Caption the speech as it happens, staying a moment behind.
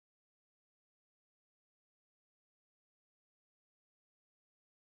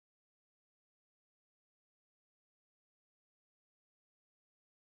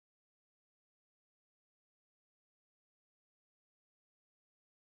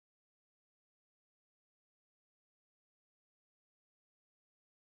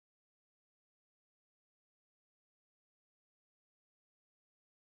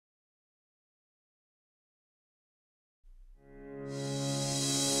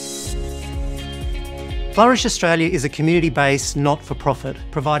Flourish Australia is a community-based, not-for-profit,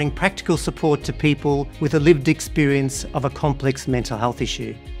 providing practical support to people with a lived experience of a complex mental health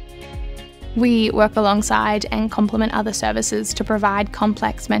issue. We work alongside and complement other services to provide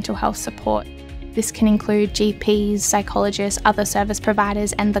complex mental health support. This can include GPs, psychologists, other service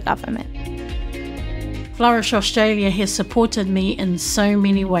providers and the government. Flourish Australia has supported me in so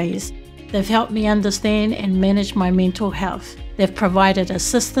many ways. They've helped me understand and manage my mental health. They've provided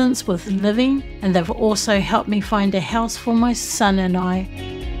assistance with living, and they've also helped me find a house for my son and I.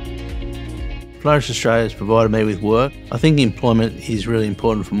 Flourish Australia has provided me with work. I think employment is really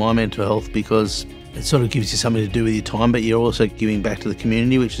important for my mental health because it sort of gives you something to do with your time, but you're also giving back to the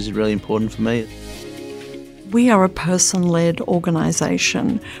community, which is really important for me. We are a person-led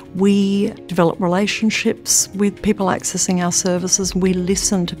organisation. We develop relationships with people accessing our services. We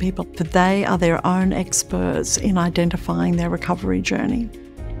listen to people, for they are their own experts in identifying their recovery journey.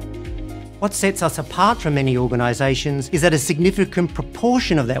 What sets us apart from many organisations is that a significant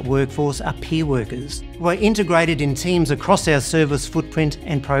proportion of that workforce are peer workers who are integrated in teams across our service footprint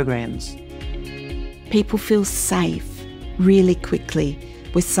and programs. People feel safe really quickly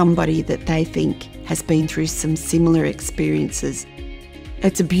with somebody that they think has been through some similar experiences.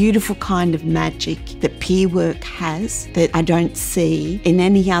 It's a beautiful kind of magic that peer work has that I don't see in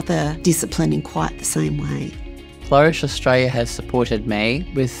any other discipline in quite the same way. Flourish Australia has supported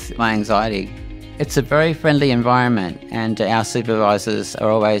me with my anxiety. It's a very friendly environment and our supervisors are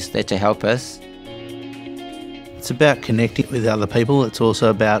always there to help us. It's about connecting with other people. It's also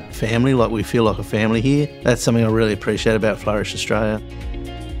about family, like we feel like a family here. That's something I really appreciate about Flourish Australia.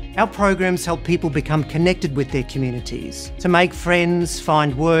 Our programs help people become connected with their communities, to make friends,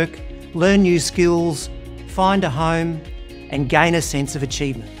 find work, learn new skills, find a home and gain a sense of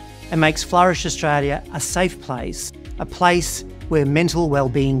achievement. It makes Flourish Australia a safe place, a place where mental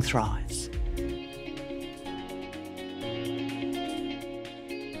well-being thrives.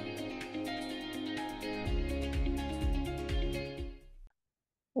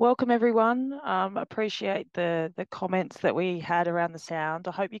 Welcome everyone. Appreciate the comments that we had around the sound.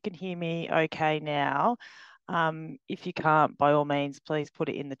 I hope you can hear me okay now. If you can't, by all means, please put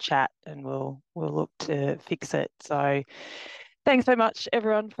it in the chat and we'll look to fix it. So thanks so much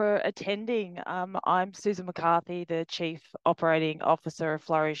everyone for attending. I'm Susan McCarthy, the Chief Operating Officer of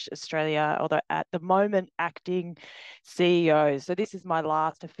Flourish Australia, although at the moment acting CEO. So this is my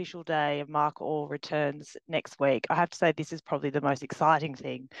last official day of Mark Orr returns next week. I have to say this is probably the most exciting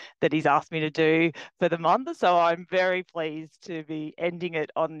thing that he's asked me to do for the month. So I'm very pleased to be ending it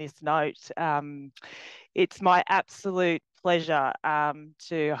on this note. It's my absolute pleasure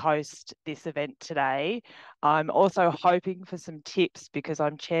to host this event today. I'm also hoping for some tips because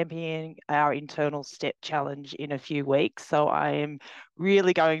I'm championing our internal STEP challenge in a few weeks. So I am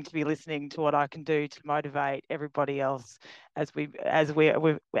really going to be listening to what I can do to motivate everybody else as we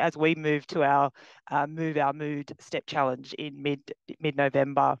move to our Move Our Mood STEP challenge in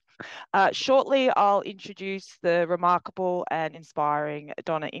mid-November. Shortly, I'll introduce the remarkable and inspiring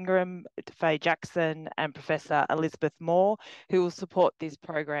Donna Ingram, Faye Jackson, and Professor Elizabeth Moore, who will support this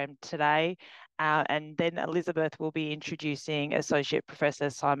program today. And then Elizabeth will be introducing Associate Professor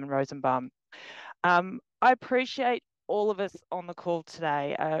Simon Rosenbaum. I appreciate all of us on the call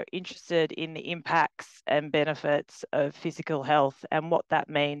today are interested in the impacts and benefits of physical health and what that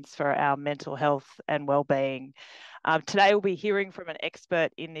means for our mental health and well-being. Today we'll be hearing from an expert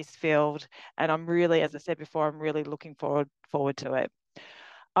in this field, and I'm really, as I said before, I'm really looking forward to it.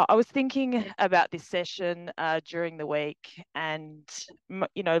 I was thinking about this session during the week and,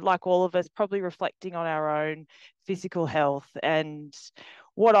 you know, like all of us, probably reflecting on our own physical health and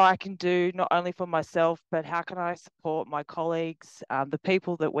what I can do, not only for myself, but how can I support my colleagues, the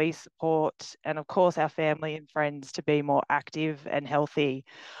people that we support, and of course our family and friends to be more active and healthy.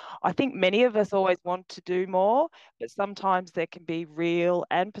 I think many of us always want to do more, but sometimes there can be real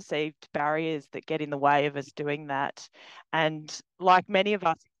and perceived barriers that get in the way of us doing that. And like many of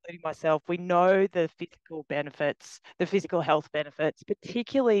us, including myself, we know the physical benefits, the physical health benefits,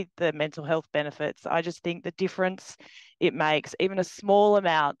 particularly the mental health benefits. I just think the difference it makes, even a small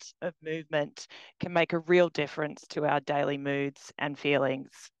amount of movement can make a real difference to our daily moods and feelings.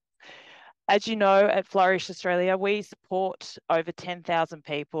 As you know, at Flourish Australia, we support over 10,000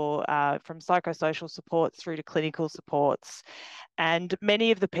 people from psychosocial supports through to clinical supports. And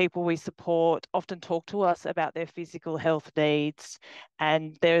many of the people we support often talk to us about their physical health needs.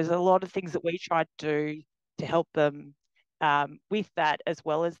 And there's a lot of things that we try to do to help them with that, as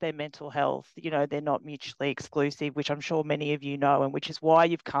well as their mental health, they're not mutually exclusive, which I'm sure many of you know, and which is why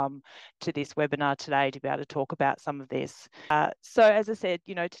you've come to this webinar today to be able to talk about some of this. So as I said,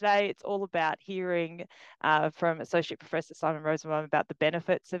 today it's all about hearing from Associate Professor Simon Rosenbaum about the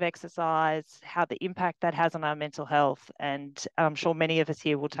benefits of exercise, how the impact that has on our mental health, and I'm sure many of us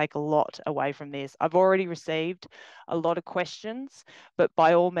here will take a lot away from this. I've already received a lot of questions, but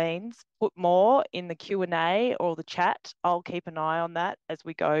by all means, put more in the Q&A or the chat. I'll keep an eye on that as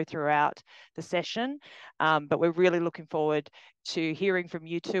we go throughout the session, but we're really looking forward to hearing from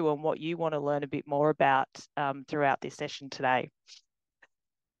you too on what you want to learn a bit more about throughout this session today.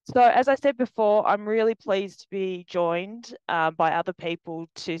 So as I said before, I'm really pleased to be joined by other people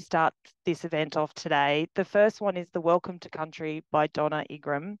to start this event off today. The first one is the Welcome to Country by Donna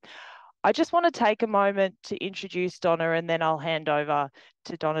Igram. I just want to take a moment to introduce Donna, and then I'll hand over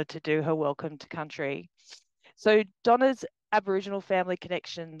to Donna to do her Welcome to Country. So Donna's Aboriginal family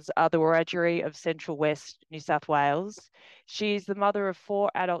connections are the Wiradjuri of Central West New South Wales. She is the mother of 4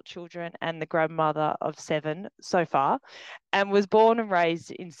 adult children and the grandmother of 7 so far, and was born and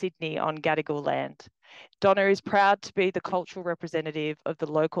raised in Sydney on Gadigal land. Donna is proud to be the cultural representative of the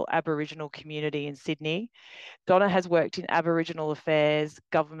local Aboriginal community in Sydney. Donna has worked in Aboriginal affairs,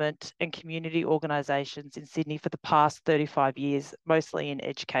 government and community organisations in Sydney for the past 35 years, mostly in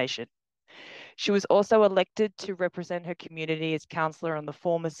education. She was also elected to represent her community as councillor on the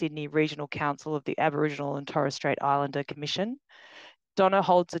former Sydney Regional Council of the Aboriginal and Torres Strait Islander Commission. Donna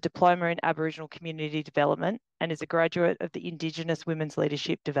holds a diploma in Aboriginal Community Development and is a graduate of the Indigenous Women's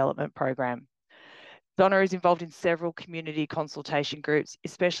Leadership Development Program. Donna is involved in several community consultation groups,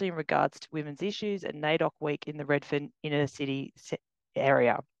 especially in regards to women's issues and NAIDOC Week in the Redfern inner city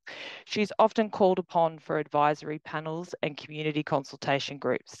area. She's often called upon for advisory panels and community consultation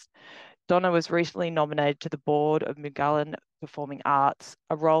groups. Donna was recently nominated to the board of Mugallan Performing Arts,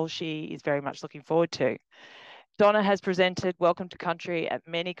 a role she is very much looking forward to. Donna has presented Welcome to Country at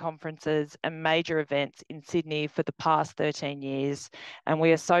many conferences and major events in Sydney for the past 13 years, and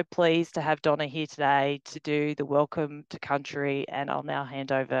we are so pleased to have Donna here today to do the Welcome to Country, and I'll now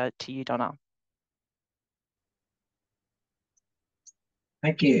hand over to you, Donna.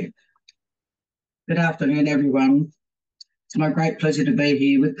 Thank you. Good afternoon, everyone. It's my great pleasure to be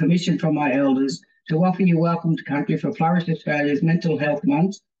here with permission from my elders to offer you Welcome to Country for Flourish Australia's Mental Health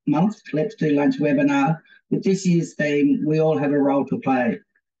Month Let's Do Lunch webinar with this year's theme, We All Have a Role to Play.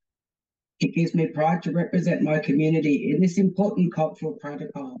 It gives me pride to represent my community in this important cultural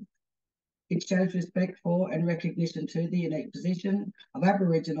protocol. It shows respect for and recognition to the unique position of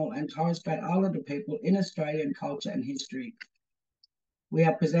Aboriginal and Torres Strait Islander people in Australian culture and history. We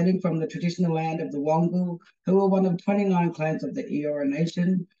are presenting from the traditional land of the Wongal, who are one of 29 clans of the Eora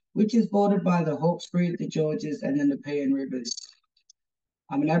Nation, which is bordered by the Hawkesbury, the Georges, and the Nepean rivers.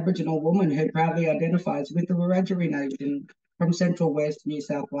 I'm an Aboriginal woman who proudly identifies with the Wiradjuri Nation from Central West New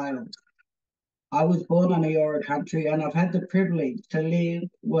South Wales. I was born on Eora country, and I've had the privilege to live,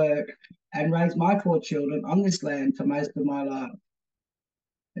 work, and raise my 4 children on this land for most of my life.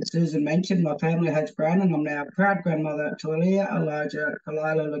 As Susan mentioned, my family has grown, and I'm now a proud grandmother to Aaliyah, Elijah,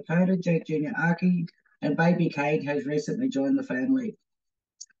 Kalila, Lakota, Jake Jr., Aki, and baby Kate has recently joined the family.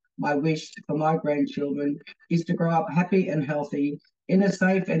 My wish for my grandchildren is to grow up happy and healthy in a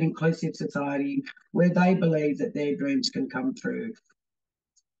safe and inclusive society where they believe that their dreams can come true.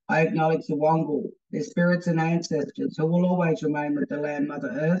 I acknowledge the Wongal, their spirits and ancestors who will always remain with the land, Mother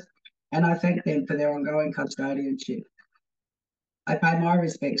Earth, and I thank them for their ongoing custodianship. I pay my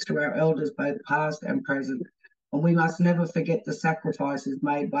respects to our elders, both past and present, and we must never forget the sacrifices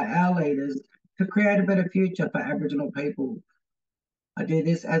made by our leaders to create a better future for Aboriginal people. I do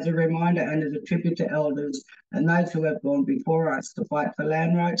this as a reminder and as a tribute to elders and those who have gone before us to fight for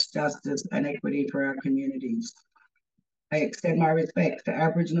land rights, justice, and equity for our communities. I extend my respect to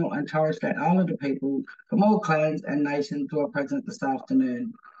Aboriginal and Torres Strait Islander people from all clans and nations who are present this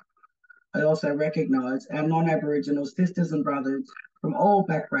afternoon. I also recognise our non-Aboriginal sisters and brothers from all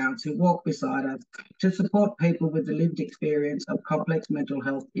backgrounds who walk beside us to support people with the lived experience of complex mental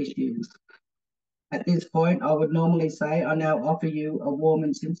health issues. At this point, I would normally say I now offer you a warm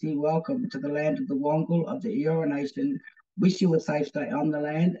and sincere welcome to the land of the Wongal of the Eora Nation. Wish you a safe stay on the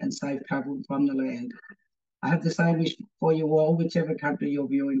land and safe travel from the land. I have the same wish for you all, whichever country you're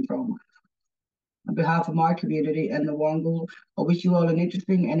viewing from. On behalf of my community and the Wongal, I wish you all an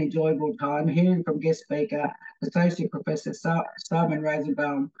interesting and enjoyable time hearing from guest speaker, Associate Professor Simon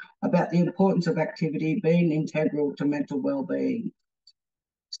Rosenbaum, about the importance of activity being integral to mental well-being.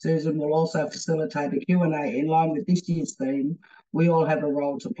 Susan will also facilitate a Q&A in line with this year's theme, We All Have a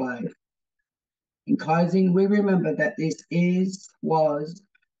Role to Play. In closing, we remember that this is, was,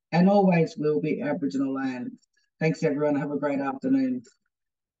 and always will be Aboriginal land. Thanks, everyone. Have a great afternoon.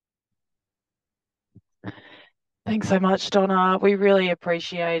 Thanks so much, Donna. We really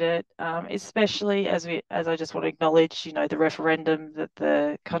appreciate it, especially as I just want to acknowledge, the referendum that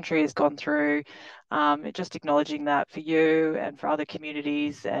the country has gone through. Just acknowledging that for you and for other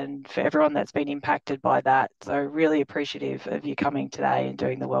communities and for everyone that's been impacted by that. So really appreciative of you coming today and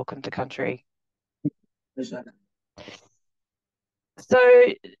doing the Welcome to Country. Pleasure. So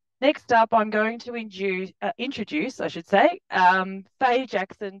next up, I'm going to introduce, I should say, Faye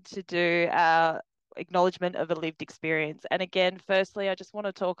Jackson to do our acknowledgement of a lived experience. And again, firstly, I just want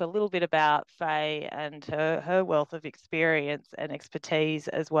to talk a little bit about Faye and her wealth of experience and expertise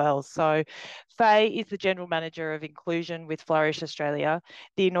as well. So Faye is the General Manager of Inclusion with Flourish Australia,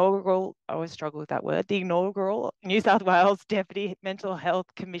 I always struggle with that word, the inaugural New South Wales Deputy Mental Health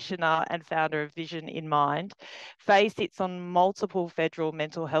Commissioner and founder of Vision in Mind. Faye sits on multiple federal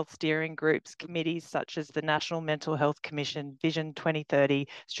mental health steering groups, committees such as the National Mental Health Commission Vision 2030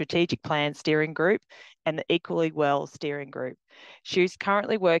 Strategic Plan Steering Group and the Equally Well Steering Group. She's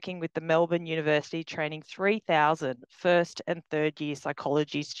currently working with the Melbourne University, training 3,000 first and third year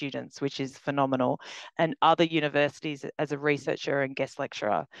psychology students, which is phenomenal, and other universities as a researcher and guest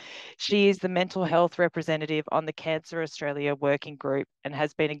lecturer. She is the mental health representative on the Cancer Australia Working Group and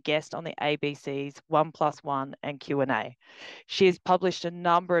has been a guest on the ABC's 1+1 and Q&A. She has published a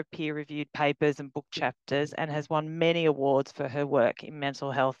number of peer-reviewed papers and book chapters and has won many awards for her work in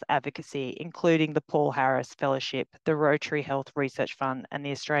mental health advocacy, including the Paul Harris Fellowship, the Rotary Health Research Fund, and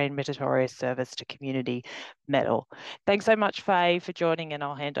the Australian Meritorious Service to Community Medal. Thanks so much, Faye, for joining, and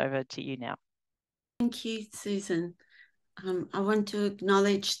I'll hand over to you now. Thank you, Susan. I want to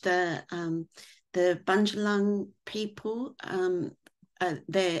acknowledge the Bundjalung people. I'm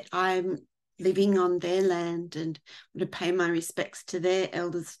living on their land and to pay my respects to their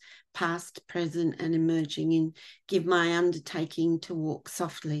elders, past, present, and emerging, and give my undertaking to walk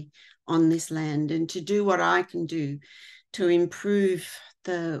softly on this land and to do what I can do to improve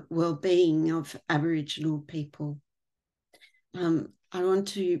the well-being of Aboriginal people. I want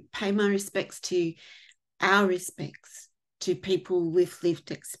to pay my respects to our respects to people with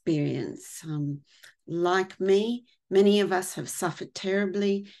lived experience. Like me, many of us have suffered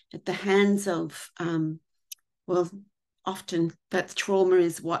terribly at the hands of, often that trauma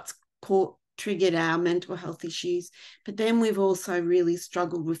is what's triggered our mental health issues. But then we've also really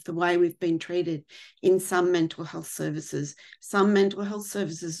struggled with the way we've been treated in some mental health services. Some mental health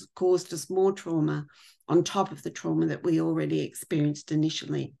services caused us more trauma on top of the trauma that we already experienced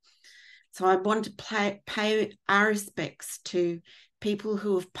initially. So I want to pay our respects to people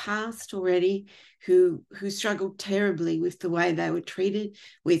who have passed already, who struggled terribly with the way they were treated,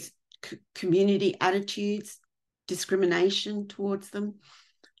 with community attitudes, discrimination towards them,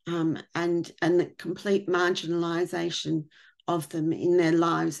 and the complete marginalisation of them in their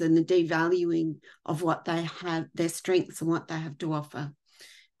lives and the devaluing of what they have, their strengths and what they have to offer.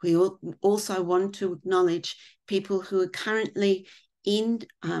 We also want to acknowledge people who are currently in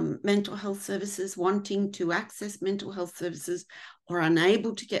mental health services, wanting to access mental health services or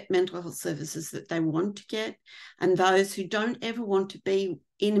unable to get mental health services that they want to get, and those who don't ever want to be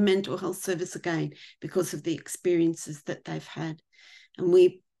in a mental health service again because of the experiences that they've had. And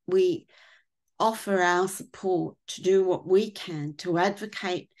we offer our support to do what we can to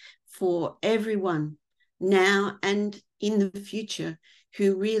advocate for everyone now and in the future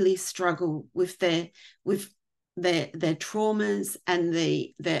who really struggle with their traumas and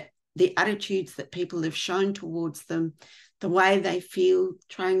the attitudes that people have shown towards them, the way they feel,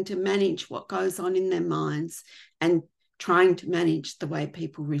 trying to manage what goes on in their minds and trying to manage the way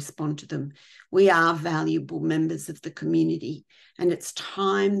people respond to them. We are valuable members of the community, and it's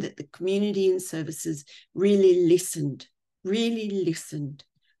time that the community and services really listened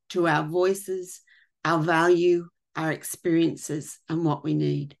to our voices, our value, our experiences, and what we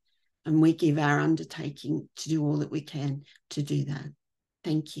need. And we give our undertaking to do all that we can to do that.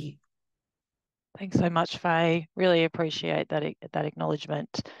 Thank you. Thanks so much, Faye. Really appreciate that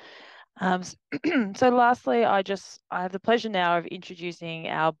acknowledgement. So lastly, I have the pleasure now of introducing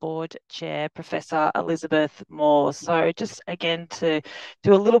our board chair, Professor Elizabeth Moore. So just again to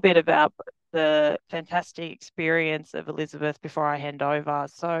do a little bit about the fantastic experience of Elizabeth before I hand over.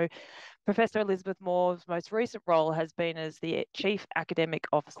 So Professor Elizabeth Moore's most recent role has been as the Chief Academic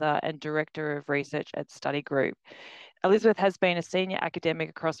Officer and Director of Research at Study Group. Elizabeth has been a senior academic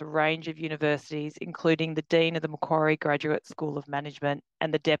across a range of universities, including the Dean of the Macquarie Graduate School of Management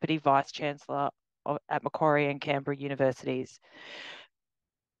and the Deputy Vice-Chancellor at Macquarie and Canberra universities.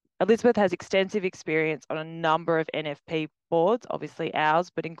 Elizabeth has extensive experience on a number of NFP boards, obviously ours,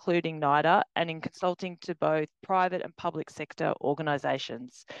 but including NIDA, and in consulting to both private and public sector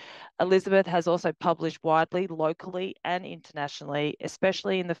organisations. Elizabeth has also published widely, locally and internationally,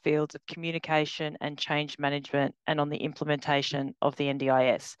 especially in the fields of communication and change management and on the implementation of the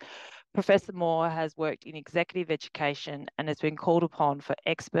NDIS. Professor Moore has worked in executive education and has been called upon for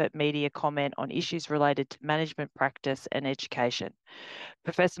expert media comment on issues related to management practice and education.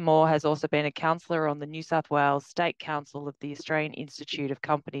 Professor Moore has also been a counsellor on the New South Wales State Council of the Australian Institute of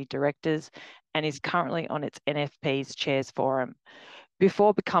Company Directors and is currently on its NFP's Chairs Forum.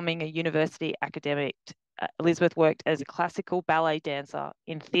 Before becoming a university academic, Elizabeth worked as a classical ballet dancer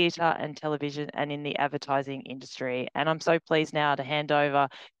in theatre and television and in the advertising industry. And I'm so pleased now to hand over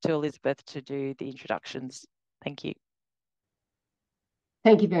to Elizabeth to do the introductions. Thank you.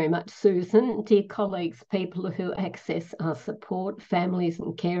 Thank you very much, Susan. Dear colleagues, people who access our support, families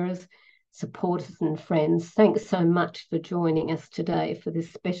and carers, supporters and friends, thanks so much for joining us today for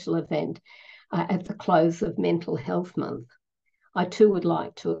this special event at the close of Mental Health Month. I too would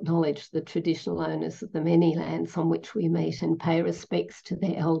like to acknowledge the traditional owners of the many lands on which we meet and pay respects to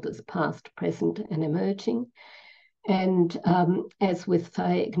their elders past, present and emerging. And as with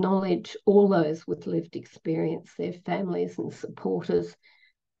Faye, acknowledge all those with lived experience, their families and supporters,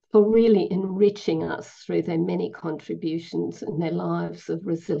 for really enriching us through their many contributions and their lives of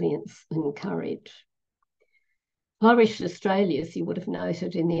resilience and courage. Flourish Australia, as you would have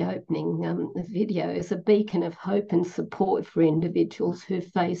noted in the opening video, is a beacon of hope and support for individuals who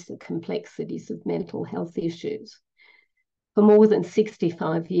face the complexities of mental health issues. For more than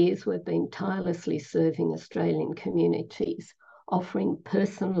 65 years, we've been tirelessly serving Australian communities, offering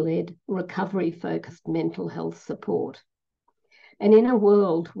person-led, recovery-focused mental health support. And in a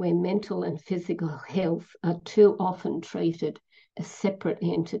world where mental and physical health are too often treated as separate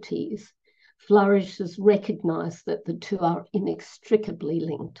entities, Flourish has recognised that the two are inextricably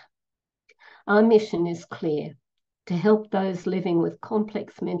linked. Our mission is clear: to help those living with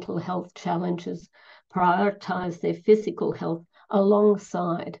complex mental health challenges prioritise their physical health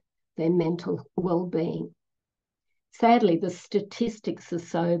alongside their mental well-being. Sadly, the statistics are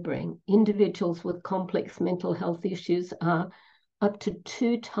sobering. Individuals with complex mental health issues are up to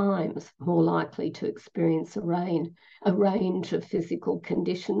 2 times more likely to experience a range of physical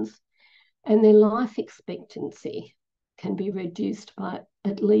conditions, and their life expectancy can be reduced by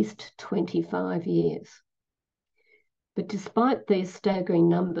at least 25 years. But despite these staggering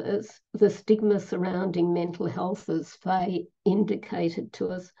numbers, the stigma surrounding mental health, as Faye indicated to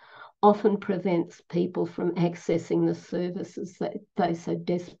us, often prevents people from accessing the services that they so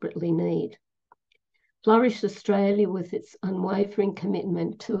desperately need. Flourish Australia, with its unwavering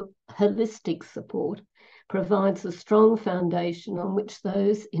commitment to holistic support, provides a strong foundation on which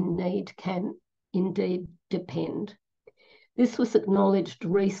those in need can indeed depend. This was acknowledged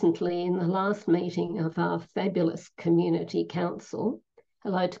recently in the last meeting of our fabulous Community Council.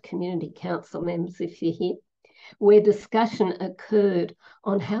 Hello to Community Council members if you're here, where discussion occurred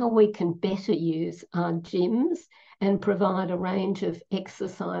on how we can better use our gyms and provide a range of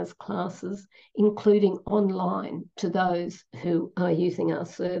exercise classes, including online, to those who are using our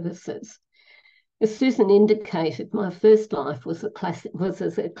services. As Susan indicated, my first life was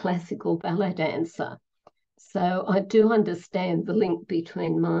as a classical ballet dancer. So I do understand the link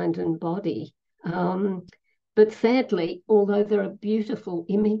between mind and body. But sadly, although there are beautiful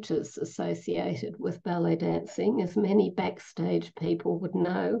images associated with ballet dancing, as many backstage people would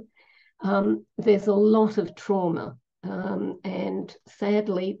know, there's a lot of trauma. And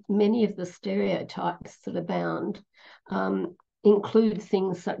sadly, many of the stereotypes that abound include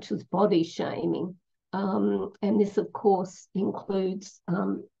things such as body shaming. And this, of course, includes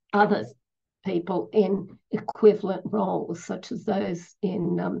other people in equivalent roles, such as those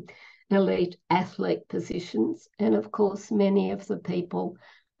in elite athlete positions. And of course, many of the people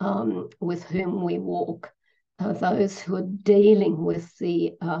with whom we walk are those who are dealing with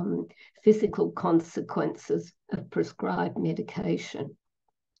the physical consequences of prescribed medication.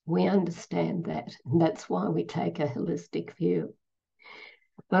 We understand that, and that's why we take a holistic view.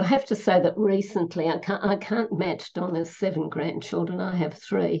 But I have to say that recently, I can't match Donna's 7 grandchildren, I have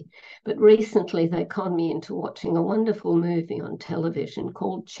 3, but recently they conned me into watching a wonderful movie on television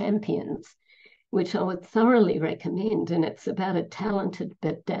called Champions, which I would thoroughly recommend, and it's about a talented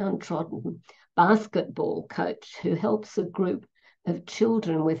but downtrodden basketball coach who helps a group of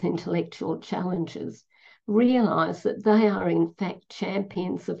children with intellectual challenges realise that they are in fact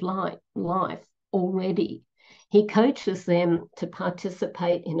champions of life already. He coaches them to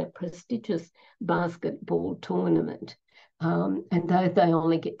participate in a prestigious basketball tournament And though they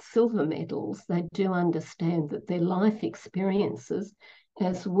only get silver medals, they do understand that their life experiences,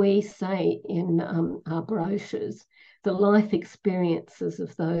 as we say in our brochures, the life experiences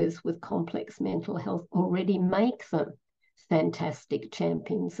of those with complex mental health already make them fantastic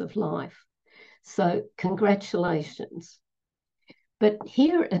champions of life. So congratulations. But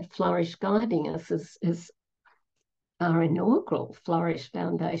here at Flourish, guiding us is our inaugural Flourish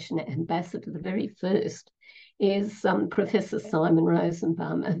Foundation ambassador, the very first, is Professor Simon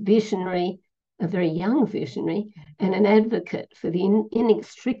Rosenbaum, a visionary, a very young visionary, and an advocate for the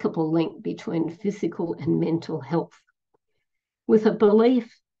inextricable link between physical and mental health, with a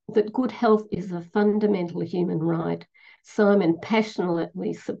belief that good health is a fundamental human right. Simon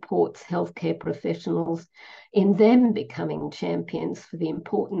passionately supports healthcare professionals in them becoming champions for the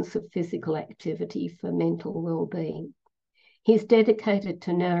importance of physical activity for mental well-being. He's dedicated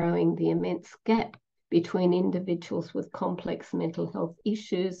to narrowing the immense gap between individuals with complex mental health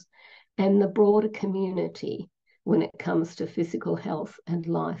issues and the broader community when it comes to physical health and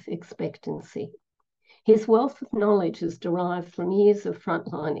life expectancy. His wealth of knowledge is derived from years of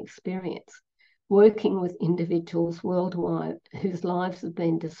frontline experience, working with individuals worldwide whose lives have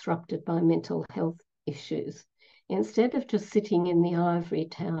been disrupted by mental health issues. Instead of just sitting in the ivory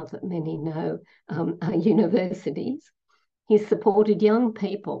tower that many know are universities, he's supported young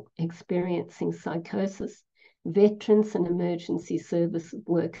people experiencing psychosis, veterans and emergency service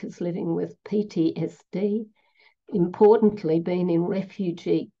workers living with PTSD, importantly been in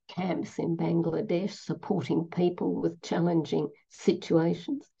refugee camps in Bangladesh, supporting people with challenging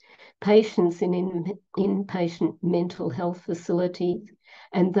situations, patients in inpatient mental health facilities,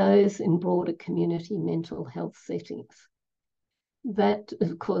 and those in broader community mental health settings. That,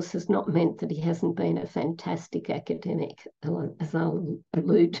 of course, has not meant that he hasn't been a fantastic academic, as I'll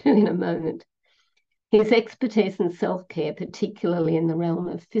allude to in a moment. His expertise in self-care, particularly in the realm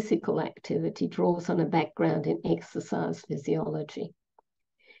of physical activity, draws on a background in exercise physiology.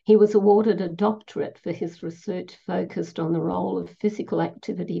 He was awarded a doctorate for his research focused on the role of physical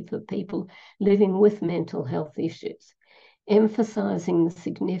activity for people living with mental health issues, emphasising the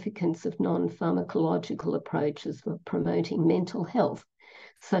significance of non-pharmacological approaches for promoting mental health,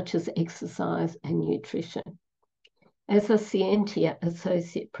 such as exercise and nutrition. As a Scientia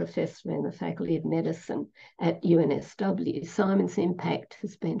Associate Professor in the Faculty of Medicine at UNSW, Simon's impact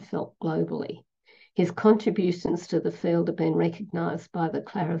has been felt globally. His contributions to the field have been recognised by the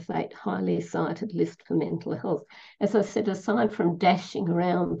Clarivate highly cited list for mental health. As I said, aside from dashing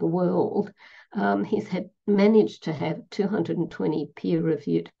around the world, he's managed to have 220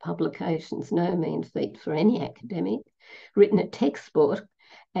 peer-reviewed publications, no mean feat for any academic, written a textbook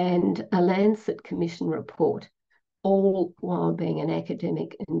and a Lancet Commission report, all while being an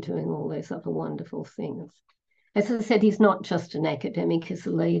academic and doing all those other wonderful things. As I said, he's not just an academic, he's a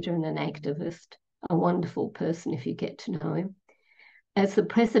leader and an activist, a wonderful person if you get to know him. As the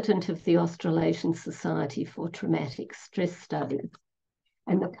president of the Australasian Society for Traumatic Stress Studies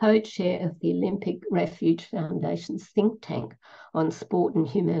and the co-chair of the Olympic Refuge Foundation's think tank on sport and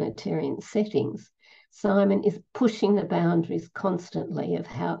humanitarian settings, Simon is pushing the boundaries constantly of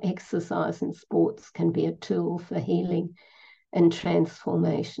how exercise and sports can be a tool for healing and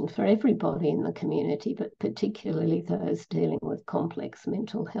transformation for everybody in the community, but particularly those dealing with complex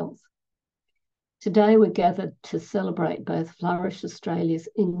mental health. Today we're gathered to celebrate both Flourish Australia's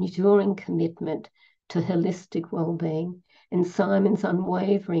enduring commitment to holistic wellbeing and Simon's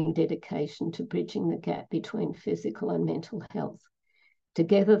unwavering dedication to bridging the gap between physical and mental health.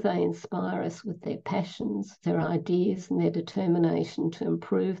 Together they inspire us with their passions, their ideas and their determination to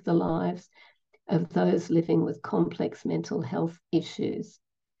improve the lives of those living with complex mental health issues.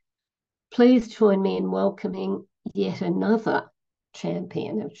 Please join me in welcoming yet another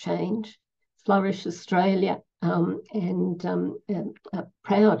champion of change, Flourish Australia, and a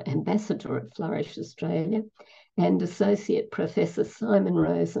proud ambassador of Flourish Australia, and Associate Professor Simon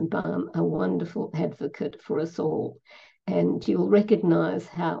Rosenbaum, a wonderful advocate for us all. And you'll recognise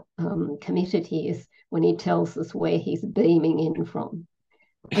how committed he is when he tells us where he's beaming in from.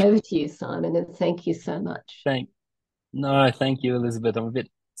 Over to you, Simon, and thank you so much. Thank you, Elizabeth. I'm a bit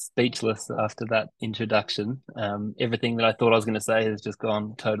speechless after that introduction. Everything that I thought I was going to say has just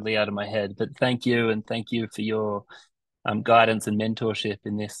gone totally out of my head. But thank you, and thank you for your guidance and mentorship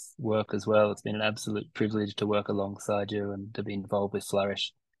in this work as well. It's been an absolute privilege to work alongside you and to be involved with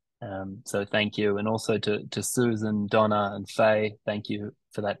Flourish. So thank you. And also to Susan, Donna and Faye, thank you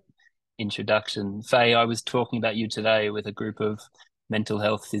for that introduction. Faye, I was talking about you today with a group of mental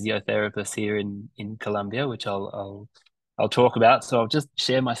health physiotherapists here in Colombia, which I'll talk about. So I'll just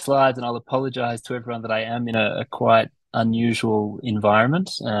share my slides and I'll apologize to everyone that I am in a quite unusual environment.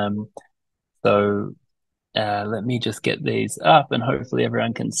 So let me just get these up, and hopefully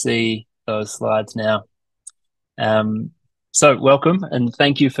everyone can see those slides now. So welcome, and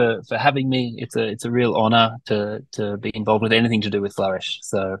thank you for having me. It's a real honour to be involved with anything to do with Flourish.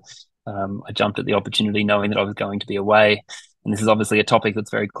 So I jumped at the opportunity knowing that I was going to be away, and this is obviously a topic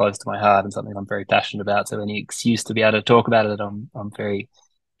that's very close to my heart and something I'm very passionate about. So any excuse to be able to talk about it, I'm very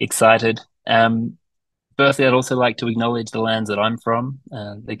excited. Firstly, I'd also like to acknowledge the lands that I'm from,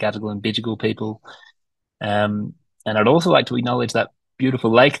 the Gadigal and Bidjigal people. And I'd also like to acknowledge that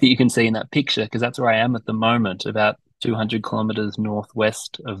beautiful lake that you can see in that picture, because that's where I am at the moment, about 200 kilometers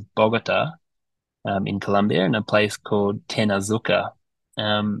northwest of Bogota, in Colombia, in a place called Tenazuca.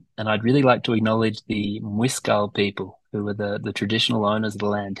 And I'd really like to acknowledge the Muiscal people, who are the traditional owners of the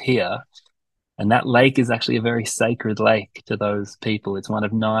land here. And that lake is actually a very sacred lake to those people. It's one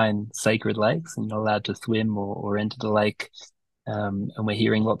of 9 sacred lakes, and you're not allowed to swim or enter the lake. And we're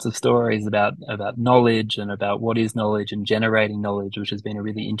hearing lots of stories about knowledge and about what is knowledge and generating knowledge, which has been a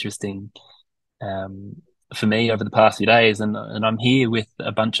really interesting for me over the past few days. And I'm here with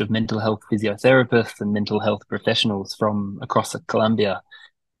a bunch of mental health physiotherapists and mental health professionals from across Colombia,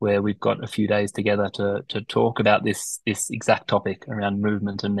 where we've got a few days together to talk about this exact topic around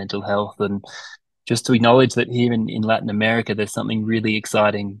movement and mental health. And just to acknowledge that here in Latin America, there's something really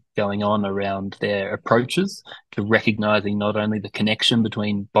exciting going on around their approaches to recognizing not only the connection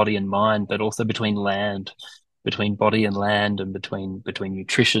between body and mind, but also between body and land, and between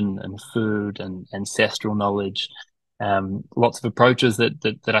nutrition and food and ancestral knowledge. Lots of approaches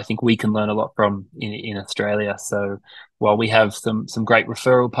that I think we can learn a lot from in Australia. So while we have some great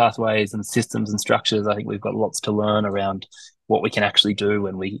referral pathways and systems and structures, I think we've got lots to learn around what we can actually do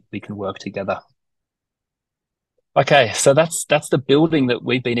when we can work together. Okay, so that's the building that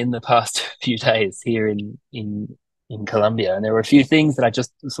we've been in the past few days here in Colombia, and there were a few things that I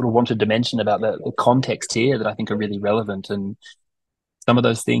just sort of wanted to mention about the context here that I think are really relevant. And some of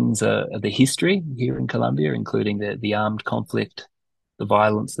those things are the history here in Colombia, including the armed conflict, the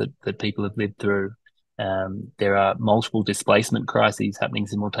violence that people have lived through. There are multiple displacement crises happening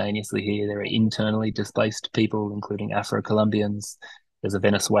simultaneously here. There are internally displaced people, including Afro-Colombians. There's a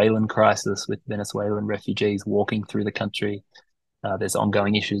Venezuelan crisis with Venezuelan refugees walking through the country. There's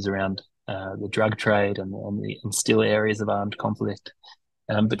ongoing issues around the drug trade and still areas of armed conflict.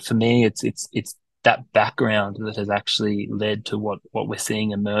 But for me, it's that background that has actually led to what we're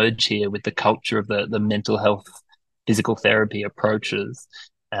seeing emerge here with the culture of the mental health physical therapy approaches,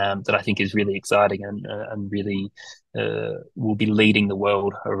 that I think is really exciting and really will be leading the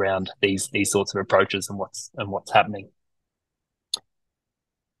world around these sorts of approaches and what's happening.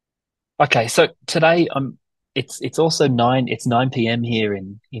 Okay, so today it's also 9 p.m. here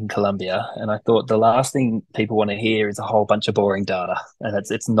in Colombia, and I thought the last thing people want to hear is a whole bunch of boring data, and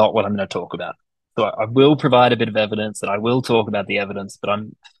it's not what I'm going to talk about. So I will provide a bit of evidence, and I will talk about the evidence, but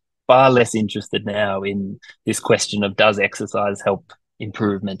I'm far less interested now in this question of, does exercise help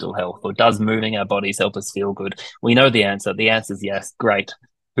improve mental health, or does moving our bodies help us feel good? We know the answer. The answer is yes. Great.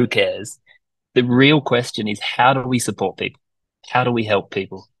 Who cares? The real question is, how do we support people? How do we help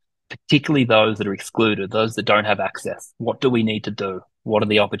people? Particularly those that are excluded, those that don't have access. What do we need to do? What are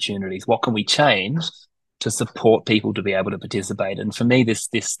the opportunities? What can we change to support people to be able to participate? And for me, this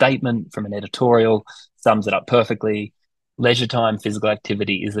statement from an editorial sums it up perfectly. Leisure time physical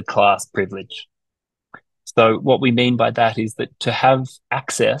activity is a class privilege. So what we mean by that is that to have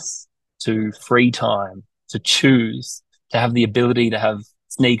access to free time, to choose, to have the ability to have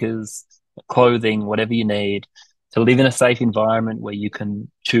sneakers, clothing, whatever you need, to live in a safe environment where you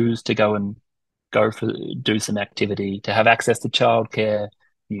can choose to do some activity, to have access to childcare,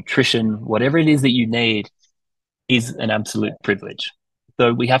 nutrition, whatever it is that you need, is an absolute privilege.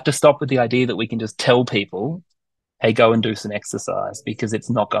 So we have to stop with the idea that we can just tell people, hey, go and do some exercise, because it's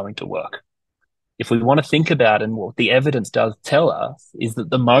not going to work. If we want to think about, and what the evidence does tell us, is that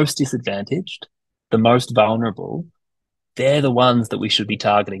the most disadvantaged, the most vulnerable, they're the ones that we should be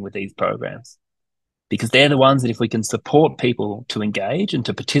targeting with these programs. Because they're the ones that, if we can support people to engage and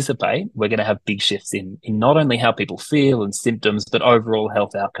to participate, we're going to have big shifts in not only how people feel and symptoms, but overall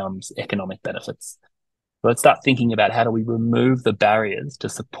health outcomes, economic benefits. So let's start thinking about, how do we remove the barriers to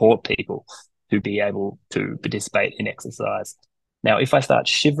support people to be able to participate in exercise? Now, if I start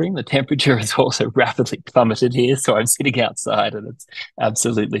shivering, the temperature has also rapidly plummeted here. So I'm sitting outside and it's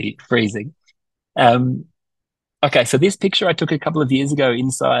absolutely freezing. Okay, so this picture I took a couple of years ago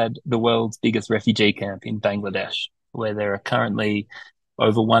inside the world's biggest refugee camp in Bangladesh, where there are currently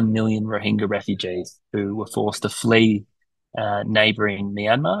over 1 million Rohingya refugees who were forced to flee neighboring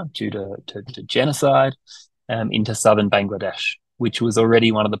Myanmar due to genocide. into southern Bangladesh, which was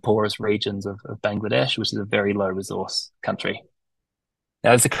already one of the poorest regions of Bangladesh, which is a very low resource country. Now,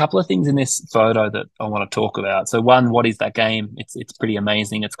 there's a couple of things in this photo that I want to talk about. So one, what is that game? It's pretty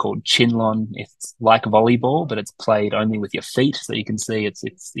amazing. It's called Chinlon. It's like volleyball, but it's played only with your feet. So you can see it's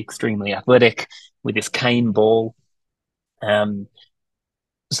extremely athletic with this cane ball.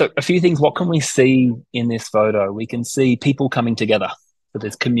 So a few things, what can we see in this photo? We can see people coming together. So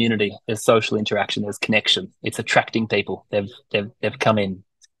there's community, there's social interaction, there's connection. It's attracting people. They've come in.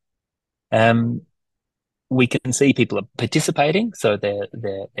 We can see people are participating, so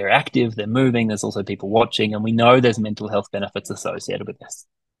they're active, they're moving. There's also people watching, and we know there's mental health benefits associated with this.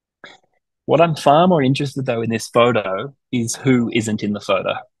 What I'm far more interested though in this photo is who isn't in the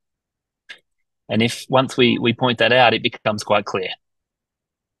photo. And if once we point that out, it becomes quite clear.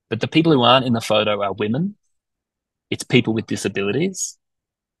 But the people who aren't in the photo are women. It's people with disabilities.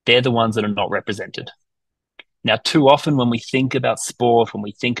 They're the ones that are not represented. Now, too often when we think about sport, when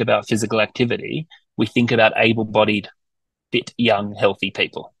we think about physical activity, we think about able-bodied, fit, young, healthy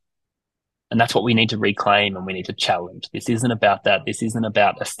people. And that's what we need to reclaim and we need to challenge. This isn't about that. This isn't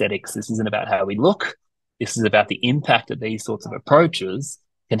about aesthetics. This isn't about how we look. This is about the impact that these sorts of approaches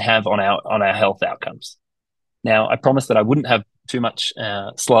can have on our health outcomes. Now, I promised that I wouldn't have too much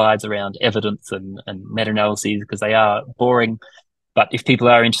slides around evidence and meta-analyses because they are boring. But if people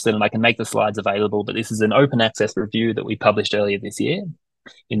are interested, and I can make the slides available, but this is an open access review that we published earlier this year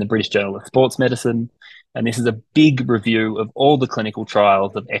in the British Journal of Sports Medicine. And this is a big review of all the clinical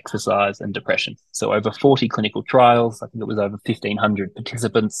trials of exercise and depression. So over 40 clinical trials, I think it was over 1,500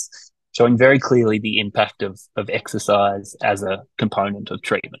 participants, showing very clearly the impact of exercise as a component of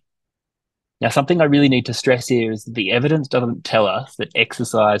treatment. Now, something I really need to stress here is that the evidence doesn't tell us that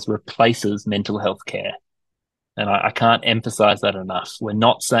exercise replaces mental health care. And I can't emphasize that enough. We're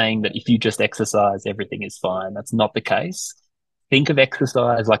not saying that if you just exercise, everything is fine. That's not the case. Think of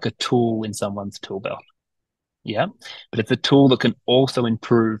exercise like a tool in someone's tool belt. Yeah. But it's a tool that can also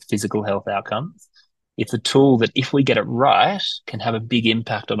improve physical health outcomes. It's a tool that, if we get it right, can have a big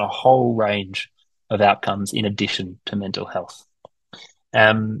impact on a whole range of outcomes in addition to mental health.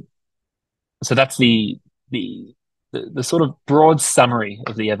 So that's the sort of broad summary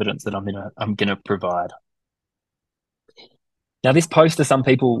of the evidence that I'm gonna provide. Now, this poster some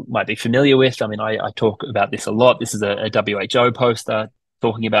people might be familiar with. I mean, I talk about this a lot. This is a WHO poster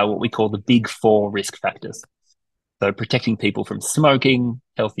talking about what we call the big 4 risk factors. So protecting people from smoking,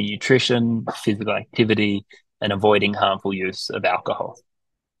 healthy nutrition, physical activity, and avoiding harmful use of alcohol.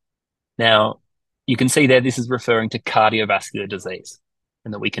 Now, you can see there, this is referring to cardiovascular disease,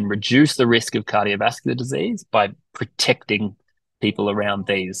 and that we can reduce the risk of cardiovascular disease by protecting people around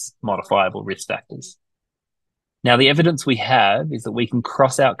these modifiable risk factors. Now, the evidence we have is that we can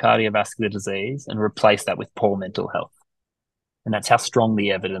cross out cardiovascular disease and replace that with poor mental health. And that's how strong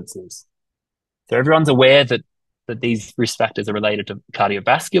the evidence is. So everyone's aware that these risk factors are related to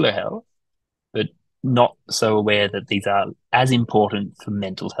cardiovascular health, but not so aware that these are as important for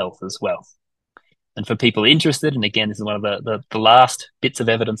mental health as well. And for people interested, and again, this is one of the last bits of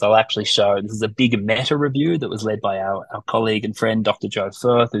evidence I'll actually show. This is a big meta review that was led by our colleague and friend, Dr. Joe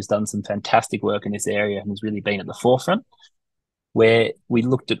Firth, who's done some fantastic work in this area and has really been at the forefront, where we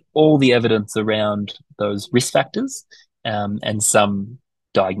looked at all the evidence around those risk factors and some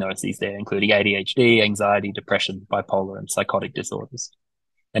diagnoses there, including ADHD, anxiety, depression, bipolar, and psychotic disorders.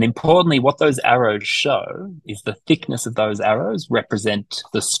 And importantly, what those arrows show is the thickness of those arrows represent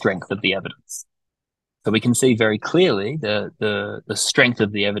the strength of the evidence. So we can see very clearly the strength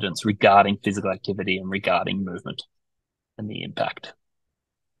of the evidence regarding physical activity and regarding movement and the impact.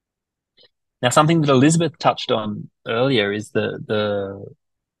 Now, something that Elizabeth touched on earlier is the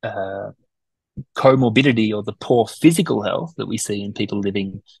comorbidity or the poor physical health that we see in people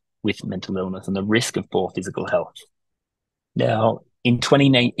living with mental illness and the risk of poor physical health. Now, in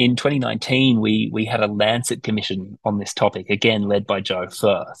 2019, we had a Lancet commission on this topic, again led by Joe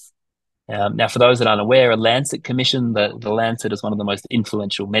Firth. Now, for those that aren't aware, a Lancet commission, the Lancet is one of the most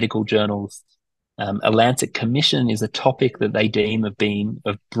influential medical journals. A Lancet commission is a topic that they deem of being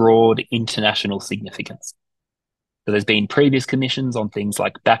of broad international significance. So there's been previous commissions on things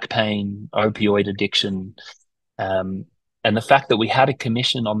like back pain, opioid addiction, and the fact that we had a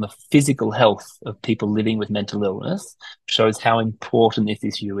commission on the physical health of people living with mental illness shows how important this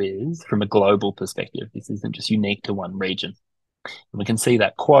issue is from a global perspective. This isn't just unique to one region. And we can see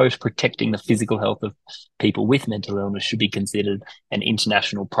that quote, protecting the physical health of people with mental illness should be considered an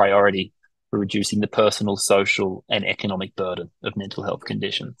international priority for reducing the personal, social, and economic burden of mental health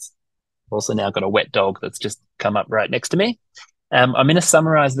conditions. I've also now got a wet dog that's just come up right next to me. I'm going to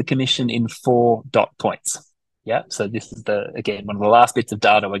summarize the commission in 4 dot points. Yeah, so this is again, one of the last bits of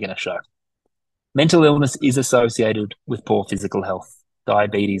data we're going to show. Mental illness is associated with poor physical health,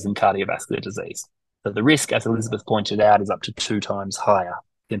 diabetes, and cardiovascular disease. So the risk, as Elizabeth pointed out, is up to 2 times higher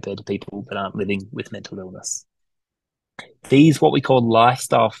compared to people that aren't living with mental illness. These, what we call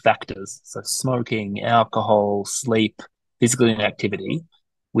lifestyle factors, so smoking, alcohol, sleep, physical inactivity,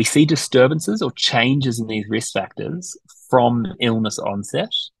 we see disturbances or changes in these risk factors from illness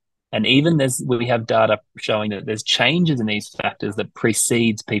onset. And even we have data showing that there's changes in these factors that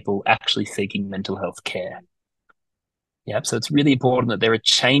precedes people actually seeking mental health care. Yep, so it's really important that there are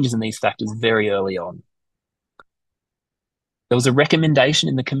changes in these factors very early on. There was a recommendation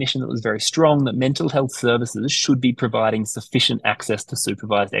in the Commission that was very strong that mental health services should be providing sufficient access to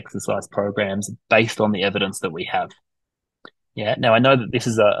supervised exercise programs based on the evidence that we have. Yeah, now I know that this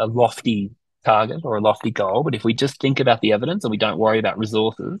is a lofty target or a lofty goal, but if we just think about the evidence and we don't worry about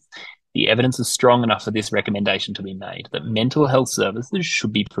resources, the evidence is strong enough for this recommendation to be made that mental health services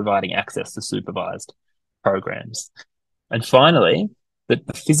should be providing access to supervised programs. And finally, that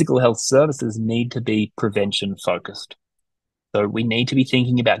the physical health services need to be prevention focused. So we need to be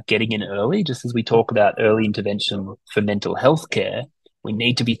thinking about getting in early, just as we talk about early intervention for mental health care. We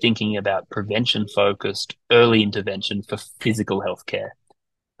need to be thinking about prevention-focused early intervention for physical health care.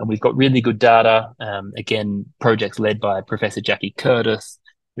 And we've got really good data, again, projects led by Professor Jackie Curtis,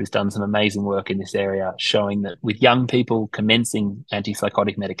 who's done some amazing work in this area, showing that with young people commencing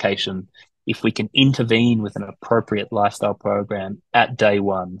antipsychotic medication, if we can intervene with an appropriate lifestyle program at day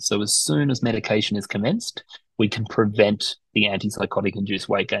 1, so as soon as medication is commenced, we can prevent the antipsychotic-induced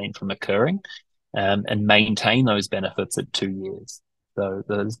weight gain from occurring and maintain those benefits at 2 years. So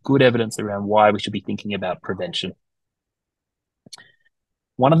there's good evidence around why we should be thinking about prevention.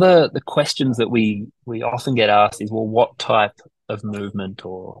 One of the questions that we often get asked is, well, what type of movement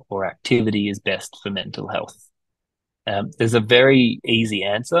or activity is best for mental health? There's a very easy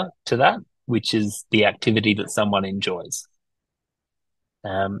answer to that, which is the activity that someone enjoys.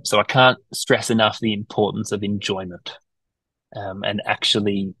 So I can't stress enough the importance of enjoyment and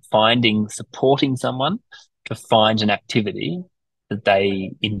actually supporting someone to find an activity that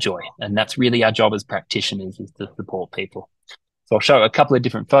they enjoy. And that's really our job as practitioners, is to support people. So I'll show a couple of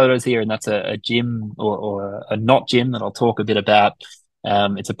different photos here, and that's a gym or a not gym that I'll talk a bit about.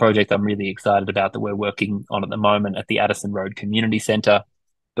 It's a project I'm really excited about that we're working on at the moment at the Addison Road Community Centre.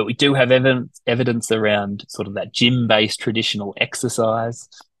 But we do have evidence around sort of that gym-based traditional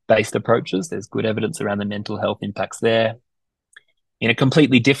exercise-based approaches. There's good evidence around the mental health impacts there. In a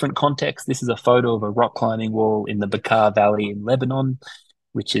completely different context, this is a photo of a rock climbing wall in the Bekaa Valley in Lebanon,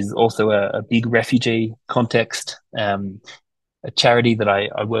 which is also a big refugee context. A charity that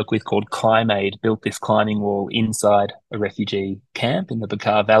I work with called ClimeAid built this climbing wall inside a refugee camp in the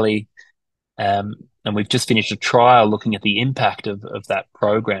Bekaa Valley. And we've just finished a trial looking at the impact of that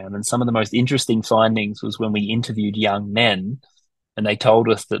program. And some of the most interesting findings was when we interviewed young men, and they told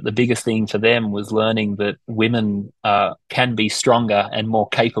us that the biggest thing for them was learning that women can be stronger and more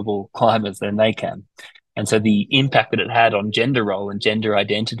capable climbers than they can. And so the impact that it had on gender role and gender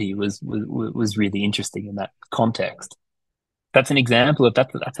identity was really interesting in that context. That's an example of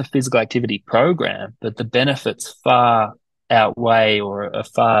that's a physical activity program, but the benefits far outweigh or are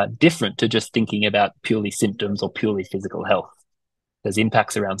far different to just thinking about purely symptoms or purely physical health. There's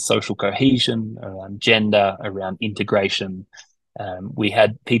impacts around social cohesion, around gender, around integration. We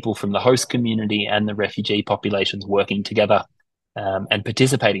had people from the host community and the refugee populations working together and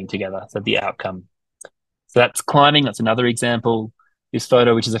participating together. So the outcome. So that's climbing. That's another example. This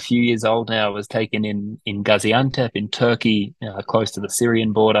photo, which is a few years old now, was taken in Gaziantep in Turkey, close to the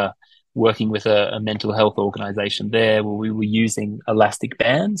Syrian border, working with a mental health organization there, where we were using elastic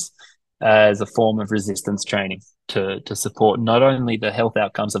bands as a form of resistance training to support not only the health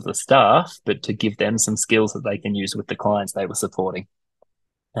outcomes of the staff, but to give them some skills that they can use with the clients they were supporting.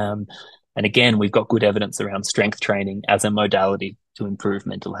 And again, we've got good evidence around strength training as a modality to improve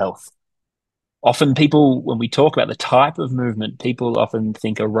mental health. Often people, when we talk about the type of movement, people often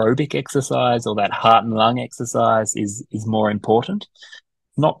think aerobic exercise or that heart and lung exercise is more important.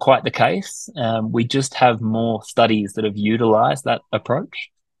 Not quite the case. We just have more studies that have utilized that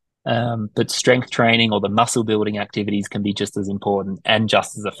approach. But strength training or the muscle building activities can be just as important and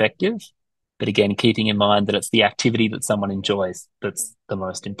just as effective. But again, keeping in mind that it's the activity that someone enjoys that's the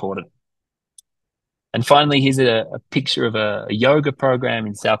most important. And finally, here's a picture of a yoga program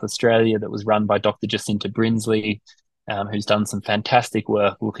in South Australia that was run by Dr. Jacinta Brinsley, who's done some fantastic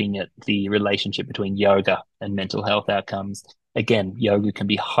work looking at the relationship between yoga and mental health outcomes. Again, yoga can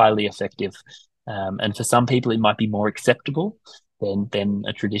be highly effective. And for some people, it might be more acceptable than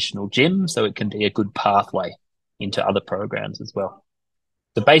a traditional gym. So it can be a good pathway into other programs as well.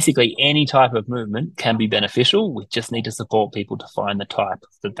 So basically, any type of movement can be beneficial. We just need to support people to find the type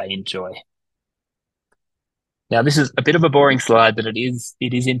that they enjoy. Now, this is a bit of a boring slide, but it is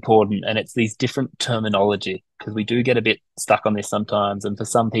important, and it's these different terminology, because we do get a bit stuck on this sometimes, and for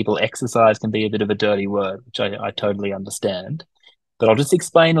some people, exercise can be a bit of a dirty word, which I totally understand. But I'll just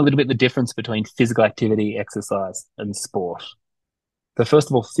explain a little bit the difference between physical activity, exercise, and sport. So first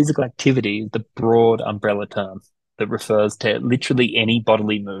of all, physical activity is the broad umbrella term that refers to literally any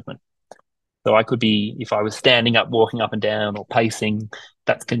bodily movement. So I could be, if I was standing up, walking up and down, or pacing,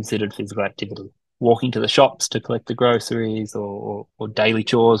 that's considered physical activity. Walking to the shops to collect the groceries, or daily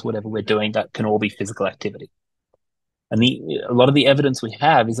chores, whatever we're doing, that can all be physical activity. And a lot of the evidence we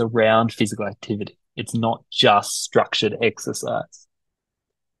have is around physical activity. It's not just structured exercise.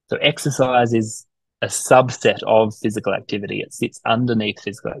 So exercise is a subset of physical activity. It sits underneath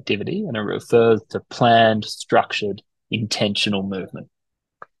physical activity, and it refers to planned, structured, intentional movement.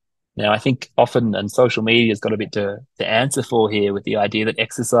 Now, I think often, and social media has got a bit to answer for here, with the idea that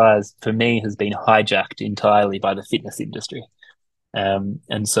exercise, for me, has been hijacked entirely by the fitness industry.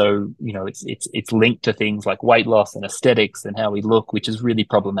 And so, it's linked to things like weight loss and aesthetics and how we look, which is really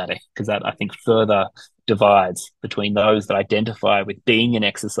problematic, because that, I think, further divides between those that identify with being an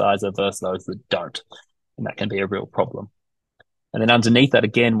exerciser versus those that don't. And that can be a real problem. And then underneath that,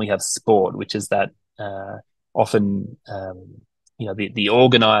 again, we have sport, which is that often, the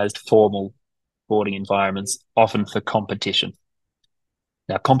organized formal sporting environments, often for competition.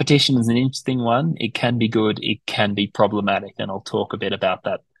 Now, competition is an interesting one. It can be good, it can be problematic, and I'll talk a bit about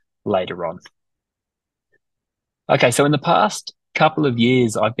that later on. Okay, so in the past couple of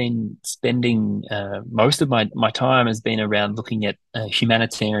years, I've been spending most of my time has been around looking at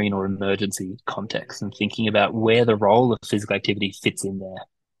humanitarian or emergency contexts and thinking about where the role of physical activity fits in there.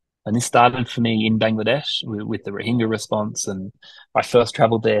 And this started for me in Bangladesh with the Rohingya response. And I first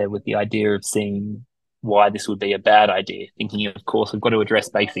traveled there with the idea of seeing why this would be a bad idea, thinking, of course, we've got to address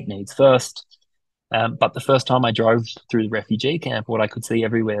basic needs first. But the first time I drove through the refugee camp, what I could see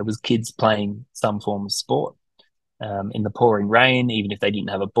everywhere was kids playing some form of sport in the pouring rain, even if they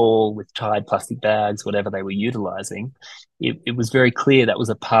didn't have a ball, with tied plastic bags, whatever they were utilizing. It was very clear that was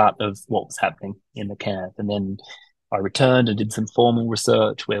a part of what was happening in the camp. And then I returned and did some formal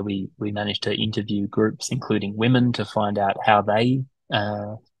research where we managed to interview groups, including women, to find out how they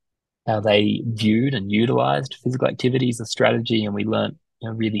viewed and utilized physical activity as a strategy. And we learned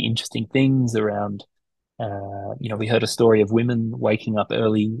really interesting things around, we heard a story of women waking up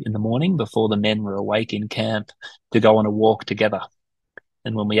early in the morning before the men were awake in camp to go on a walk together.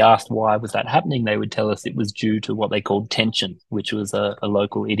 And when we asked why was that happening, they would tell us it was due to what they called tension, which was a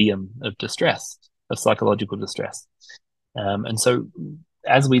local idiom of distress, of psychological distress. And so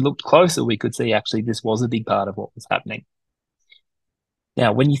as we looked closer, we could see actually this was a big part of what was happening.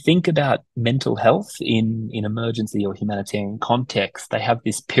 Now, when you think about mental health in emergency or humanitarian context, they have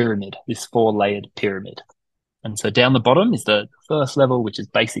this pyramid, this 4-layered pyramid. And so down the bottom is the first level, which is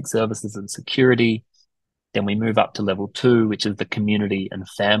basic services and security. Then we move up to level 2, which is the community and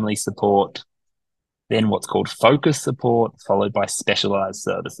family support. Then what's called focus support, followed by specialized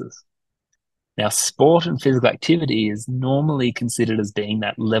services. Now, sport and physical activity is normally considered as being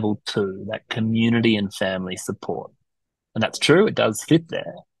that level 2, that community and family support. And that's true, it does fit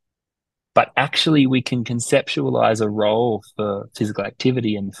there. But actually, we can conceptualize a role for physical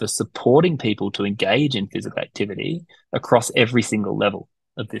activity and for supporting people to engage in physical activity across every single level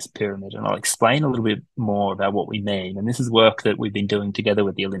of this pyramid. And I'll explain a little bit more about what we mean. And this is work that we've been doing together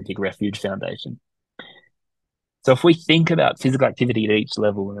with the Olympic Refuge Foundation. So if we think about physical activity at each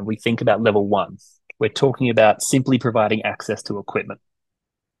level, and we think about level 1, we're talking about simply providing access to equipment.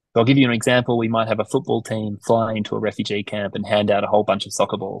 So I'll give you an example. We might have a football team fly into a refugee camp and hand out a whole bunch of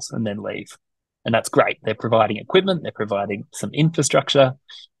soccer balls and then leave. And that's great. They're providing equipment, they're providing some infrastructure,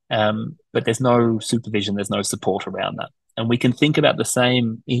 but there's no supervision, there's no support around that. And we can think about the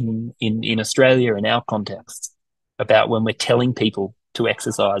same in Australia, in our context, about when we're telling people to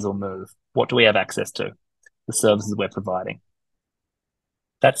exercise or move. What do we have access to? The services we're providing.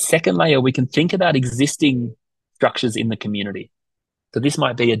 That second layer, we can think about existing structures in the community. So this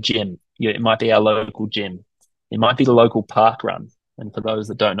might be a gym. It might be our local gym. It might be the local park run. And for those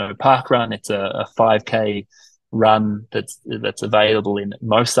that don't know, park run, it's a 5K run that's available in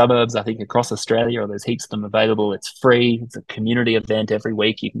most suburbs, I think, across Australia, or there's heaps of them available. It's free. It's a community event every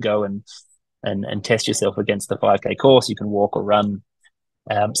week. You can go and test yourself against the 5K course. You can walk or run.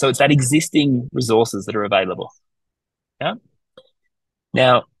 So it's that existing resources that are available. Yeah.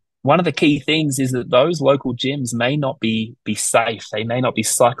 Now, one of the key things is that those local gyms may not be safe. They may not be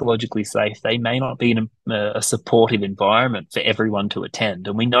psychologically safe. They may not be in a supportive environment for everyone to attend.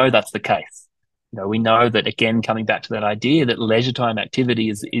 And we know that's the case. We know that, again, coming back to that idea that leisure time activity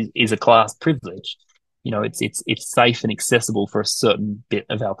is a class privilege. It's safe and accessible for a certain bit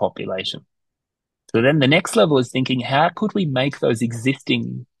of our population. So then the next level is thinking, how could we make those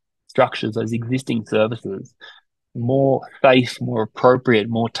existing structures, those existing services, more safe, more appropriate,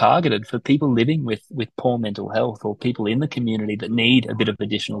 more targeted for people living with poor mental health or people in the community that need a bit of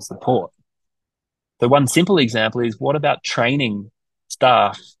additional support? So one simple example is, what about training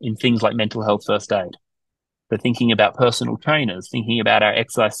staff in things like mental health first aid? So thinking about personal trainers, thinking about our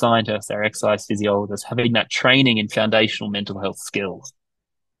exercise scientists, our exercise physiologists, having that training in foundational mental health skills.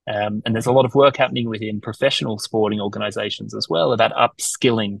 And there's a lot of work happening within professional sporting organizations as well about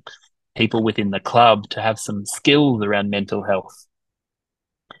upskilling people within the club to have some skills around mental health.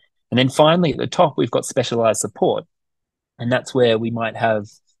 And then finally, at the top, we've got specialized support. And that's where we might have,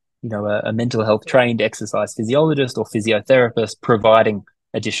 a mental health trained exercise physiologist or physiotherapist providing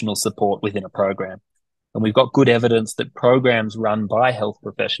additional support within a program. And we've got good evidence that programs run by health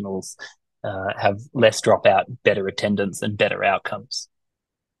professionals have less dropout, better attendance, and better outcomes.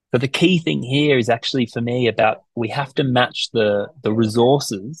 But the key thing here is actually, for me, about we have to match the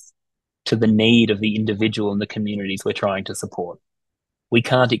resources to the need of the individual and the communities we're trying to support. We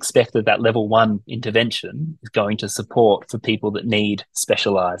can't expect that level 1 intervention is going to support for people that need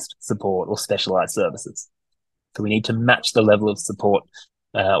specialized support or specialized services. So we need to match the level of support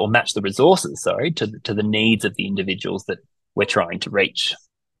or match the resources, to the needs of the individuals that we're trying to reach.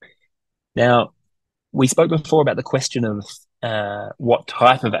 Now, we spoke before about the question of what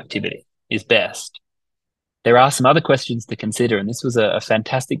type of activity is best. There are some other questions to consider, and this was a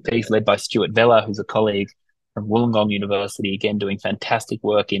fantastic piece led by Stuart Vella, who's a colleague from Wollongong University, again doing fantastic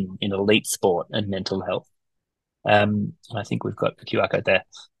work in elite sport and mental health. I think we've got the QR code there.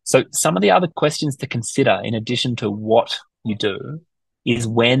 So some of the other questions to consider, in addition to what you do, is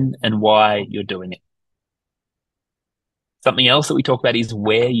when and why you're doing it. Something else that we talk about is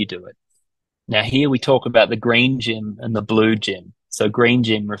where you do it. Now, here we talk about the green gym and the blue gym. So green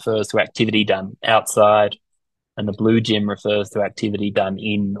gym refers to activity done outside, and the blue gym refers to activity done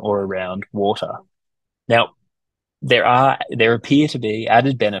in or around water. Now, there appear to be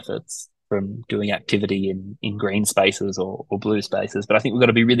added benefits from doing activity in green spaces or blue spaces, but I think we've got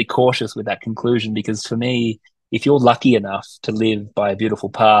to be really cautious with that conclusion, because for me, if you're lucky enough to live by a beautiful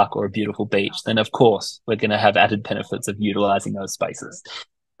park or a beautiful beach, then of course we're going to have added benefits of utilizing those spaces.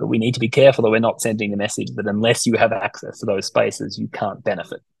 But we need to be careful that we're not sending the message that unless you have access to those spaces, you can't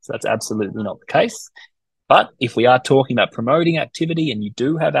benefit. So that's absolutely not the case. But if we are talking about promoting activity and you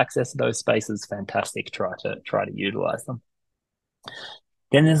do have access to those spaces, fantastic, try to utilize them.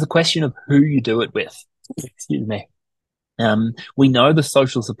 Then there's the question of who you do it with. Excuse me. We know the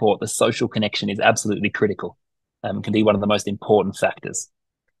social support, the social connection is absolutely critical. Can be one of the most important factors.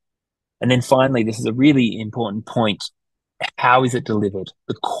 And then finally, this is a really important point. How is it delivered?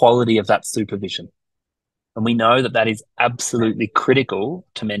 The quality of that supervision. And we know that is absolutely critical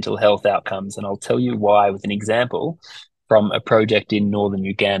to mental health outcomes. And I'll tell you why with an example from a project in northern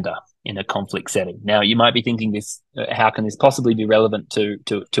Uganda in a conflict setting. Now, you might be thinking how can this possibly be relevant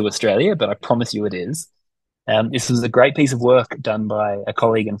to Australia? But I promise you it is. This was a great piece of work done by a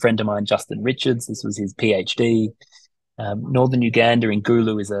colleague and friend of mine, Justin Richards. This was his PhD. Northern Uganda in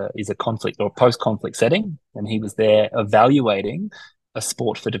Gulu is a conflict or post-conflict setting, and he was there evaluating a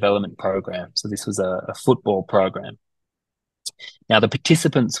sport for development program. So this was a football program. Now, the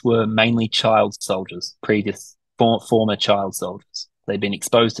participants were mainly child soldiers, former child soldiers. They'd been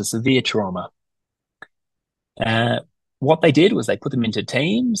exposed to severe trauma. What they did was they put them into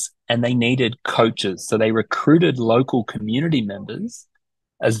teams, and they needed coaches. So they recruited local community members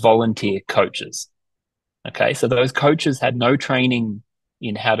as volunteer coaches. Okay, so those coaches had no training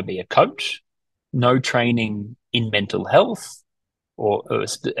in how to be a coach, no training in mental health, or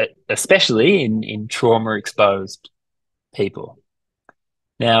especially in trauma-exposed people.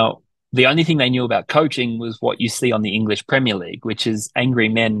 Now, the only thing they knew about coaching was what you see on the English Premier League, which is angry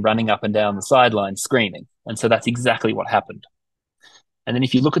men running up and down the sidelines screaming. And so that's exactly what happened. And then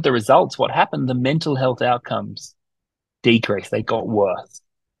if you look at the results, what happened, the mental health outcomes decreased. They got worse.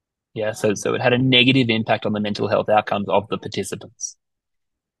 Yeah, so it had a negative impact on the mental health outcomes of the participants.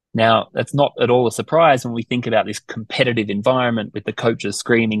 Now, that's not at all a surprise when we think about this competitive environment with the coaches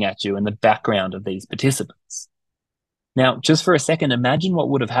screaming at you and the background of these participants. Now, just for a second, imagine what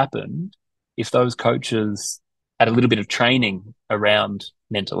would have happened if those coaches had a little bit of training around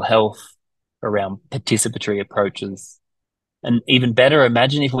mental health, around participatory approaches, And even better,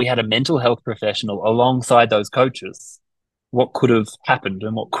 imagine if we had a mental health professional alongside those coaches. What could have happened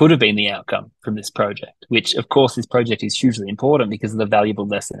and what could have been the outcome from this project, which, of course, this project is hugely important because of the valuable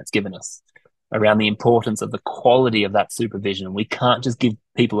lesson it's given us around the importance of the quality of that supervision. We can't just give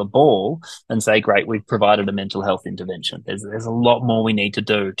people a ball and say, great, we've provided a mental health intervention. There's a lot more we need to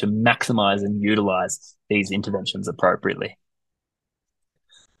do to maximize and utilize these interventions appropriately.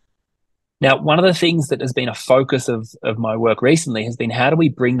 Now, one of the things that has been a focus of my work recently has been how do we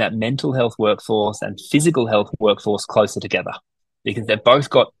bring that mental health workforce and physical health workforce closer together? Because they've both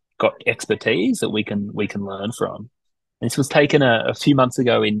got expertise that we can learn from. And this was taken a few months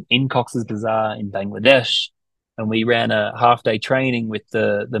ago in Cox's Bazar in Bangladesh, and we ran a half-day training with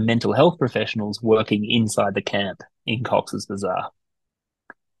the mental health professionals working inside the camp in Cox's Bazar.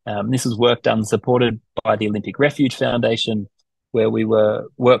 This was work done supported by the Olympic Refuge Foundation, where we were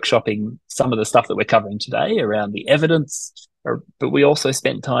workshopping some of the stuff that we're covering today around the evidence, but we also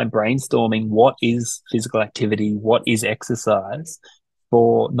spent time brainstorming what is physical activity, what is exercise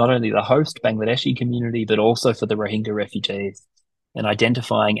for not only the host Bangladeshi community, but also for the Rohingya refugees, and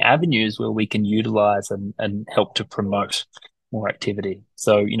identifying avenues where we can utilize and help to promote more activity.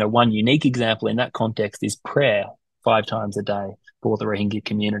 So, one unique example in that context is prayer 5 times a day for the Rohingya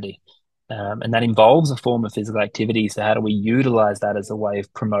community. And that involves a form of physical activity. So how do we utilize that as a way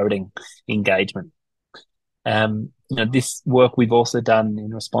of promoting engagement? This work we've also done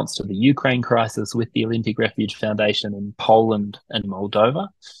in response to the Ukraine crisis with the Olympic Refuge Foundation in Poland and Moldova,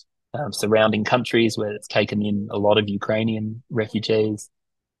 surrounding countries where it's taken in a lot of Ukrainian refugees.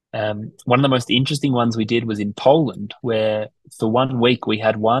 One of the most interesting ones we did was in Poland, where for 1 week we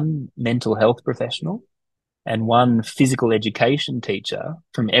had one mental health professional and one physical education teacher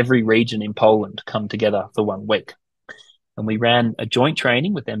from every region in Poland come together for 1 week. And we ran a joint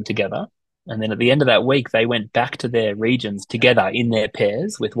training with them together. And then at the end of that week, they went back to their regions together in their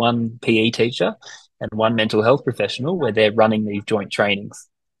pairs with one PE teacher and one mental health professional, where they're running these joint trainings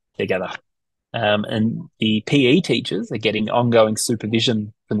together. And the PE teachers are getting ongoing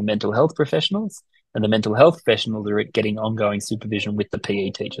supervision from the mental health professionals, and the mental health professionals are getting ongoing supervision with the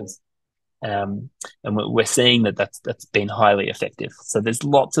PE teachers. And we're seeing that's been highly effective. So there's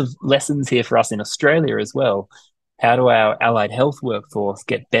lots of lessons here for us in Australia as well. How do our allied health workforce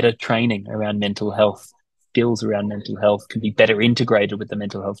get better training around mental health, skills around mental health, can be better integrated with the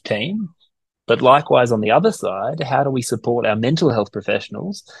mental health team? But likewise, on the other side, how do we support our mental health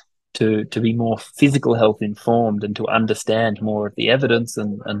professionals to be more physical health informed and to understand more of the evidence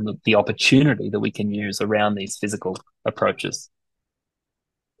and the opportunity that we can use around these physical approaches?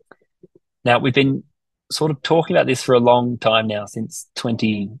 Now, we've been sort of talking about this for a long time now, since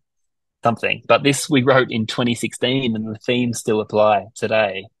 20-something, but this we wrote in 2016 and the themes still apply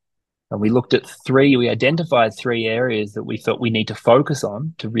today. And we identified 3 areas that we felt we need to focus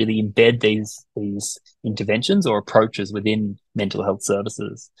on to really embed these interventions or approaches within mental health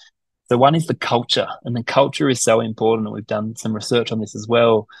services. So one is the culture, and the culture is so important, and we've done some research on this as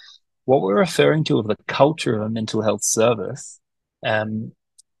well. What we're referring to of the culture of a mental health service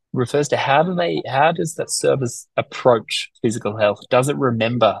refers to how does that service approach physical health? Does it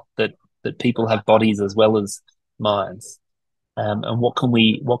remember that people have bodies as well as minds? And what can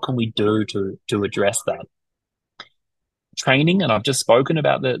we do to address that? Training, and I've just spoken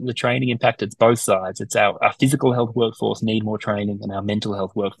about the training impact. It's both sides. It's our physical health workforce need more training, and our mental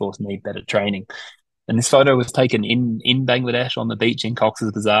health workforce need better training. And this photo was taken in Bangladesh on the beach in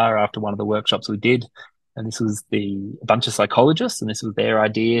Cox's Bazar after one of the workshops we did. And this was a bunch of psychologists, and this was their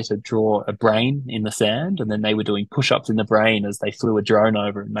idea to draw a brain in the sand. And then they were doing push-ups in the brain as they flew a drone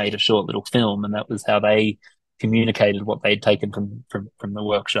over and made a short little film. And that was how they communicated what they'd taken from the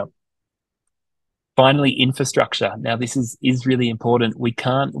workshop. Finally, infrastructure. Now, this is really important. We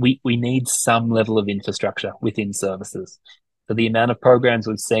need some level of infrastructure within services. So the amount of programs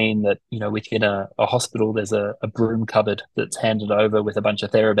we've seen that, within a hospital, there's a broom cupboard that's handed over with a bunch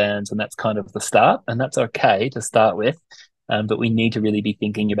of TheraBands, and that's kind of the start, and that's okay to start with. But we need to really be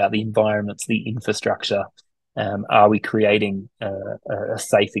thinking about the environments, the infrastructure. Are we creating a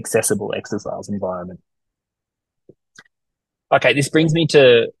safe, accessible exercise environment? Okay, this brings me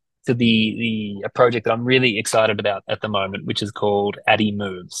to a project that I'm really excited about at the moment, which is called ADDI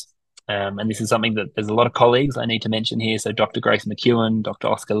Moves. And this is something that there's a lot of colleagues I need to mention here. So Dr. Grace McEwen, Dr.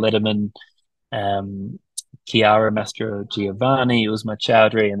 Oscar Lederman, Chiara Mastro Giovanni, Uzma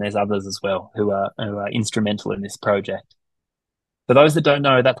Chowdhury, and there's others as well who are instrumental in this project. For those that don't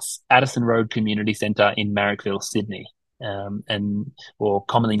know, that's Addison Road Community Centre in Marrickville, Sydney, or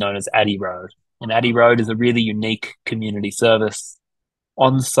commonly known as ADDI Road. And ADDI Road is a really unique community service.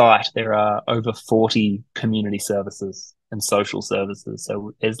 On site, there are over 40 community services and social services.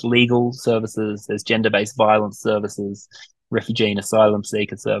 So there's legal services, there's gender-based violence services, refugee and asylum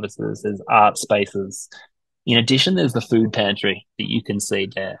seeker services, there's art spaces. In addition, there's the food pantry that you can see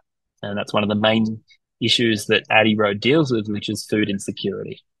there. And that's one of the main issues that Addie Road deals with, which is food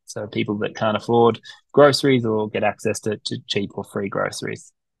insecurity. So people that can't afford groceries or get access to cheap or free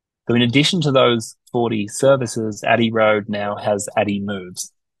groceries. So in addition to those 40 services, Addie Road now has Addie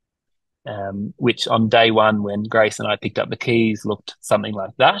Moves, which on day one, when Grace and I picked up the keys, looked something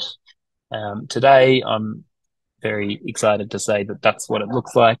like that. Today, I'm very excited to say that that's what it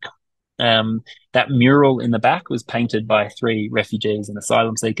looks like. That mural in the back was painted by 3 refugees and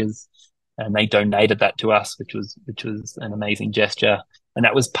asylum seekers, and they donated that to us, which was an amazing gesture. And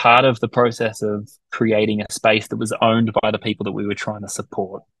that was part of the process of creating a space that was owned by the people that we were trying to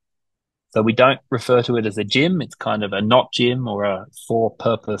support. So we don't refer to it as a gym. It's kind of a not gym or a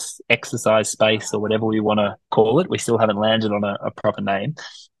for-purpose exercise space or whatever we want to call it. We still haven't landed on a proper name.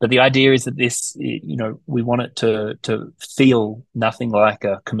 But the idea is that this, we want it to feel nothing like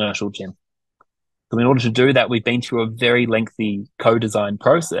a commercial gym. So in order to do that, we've been through a very lengthy co-design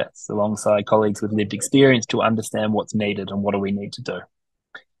process alongside colleagues with lived experience to understand what's needed and what do we need to do.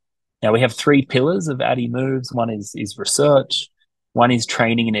 Now, we have 3 pillars of Addie Moves. One is research. One is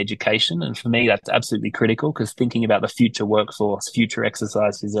training and education. And for me, that's absolutely critical, because thinking about the future workforce, future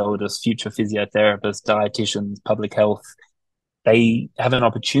exercise physiologists, future physiotherapists, dietitians, public health, they have an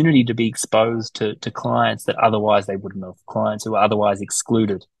opportunity to be exposed to clients that otherwise they wouldn't have, clients who are otherwise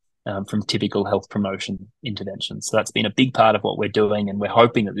excluded from typical health promotion interventions. So that's been a big part of what we're doing. And we're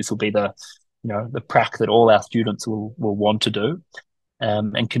hoping that this will be the prac that all our students will want to do,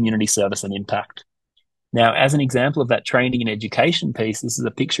 and community service and impact. Now, as an example of that training and education piece, this is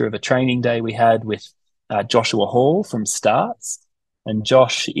a picture of a training day we had with Joshua Hall from STARTS. And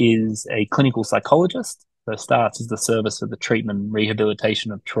Josh is a clinical psychologist. So STARTS is the Service for the Treatment and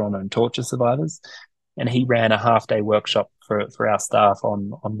Rehabilitation of Trauma and Torture Survivors. And he ran a half-day workshop for our staff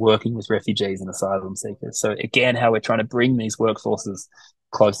on working with refugees and asylum seekers. So again, how we're trying to bring these workforces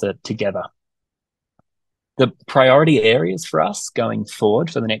closer together. The priority areas for us going forward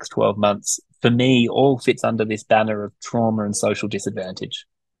for the next 12 months, for me, all fits under this banner of trauma and social disadvantage,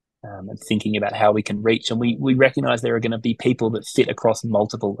 and thinking about how we can reach. And we recognize there are going to be people that fit across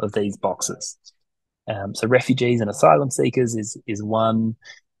multiple of these boxes. So refugees and asylum seekers is one.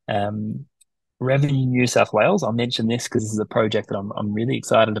 Revenue New South Wales, I'll mention this because this is a project that I'm really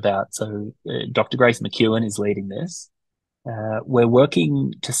excited about. So Dr. Grace McEwen is leading this. We're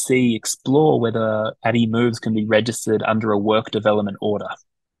working to explore whether Addie Moves can be registered under a work development order.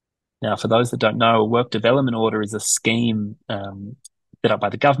 Now, for those that don't know, a work development order is a scheme set up by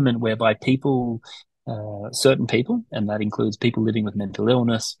the government whereby people, certain people, and that includes people living with mental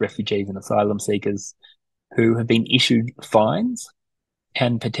illness, refugees and asylum seekers who have been issued fines,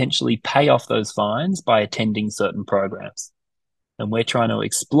 can potentially pay off those fines by attending certain programs. And we're trying to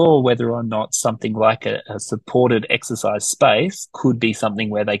explore whether or not something like a supported exercise space could be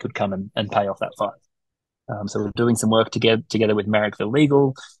something where they could come and pay off that fine. So we're doing some work together with Marrickville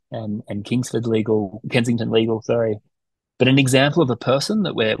Legal and Kensington Legal, sorry. But an example of a person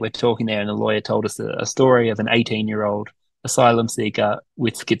that we're talking there, and the lawyer told us a story of an 18-year-old asylum seeker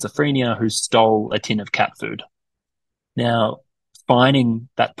with schizophrenia who stole a tin of cat food. Now, fining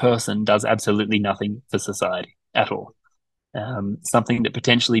that person does absolutely nothing for society at all. Something that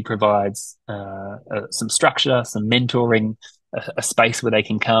potentially provides some structure, some mentoring, a space where they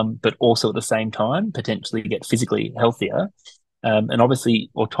can come, but also at the same time potentially get physically healthier. And obviously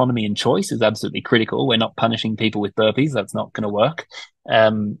autonomy and choice is absolutely critical. We're not punishing people with burpees. That's not going to work.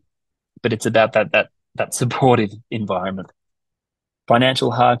 But it's about that supportive environment.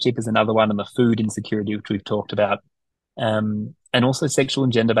 Financial hardship is another one, and the food insecurity, which we've talked about. And also sexual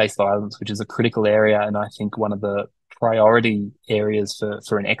and gender-based violence, which is a critical area. And I think one of the priority areas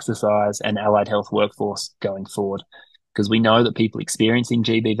for an exercise and allied health workforce going forward, because we know that people experiencing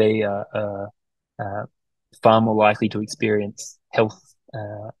GBV are far more likely to experience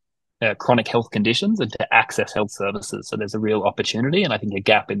chronic health conditions and to access health services. So there's a real opportunity, and I think a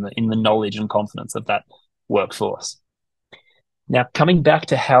gap in the knowledge and confidence of that workforce. Now, coming back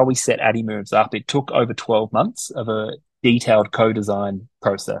to how we set Addie Moves up, it took over 12 months of a detailed co-design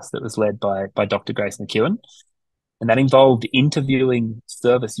process that was led by Dr. Grace McEwen. And that involved interviewing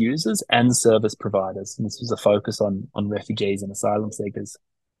service users and service providers. And this was a focus on refugees and asylum seekers.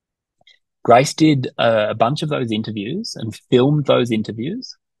 Grace did a bunch of those interviews and filmed those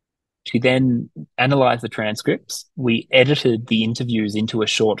interviews. She then analysed the transcripts. We edited the interviews into a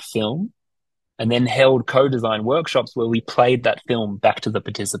short film and then held co-design workshops where we played that film back to the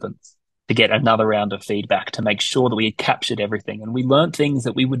participants. to get another round of feedback to make sure that we had captured everything. And we learned things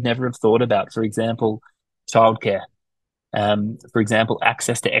that we would never have thought about. For example, childcare. For example,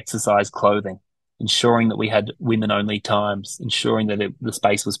 access to exercise clothing, ensuring that we had women-only times, ensuring that the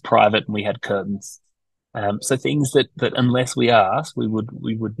space was private and we had curtains. So things that unless we asked, we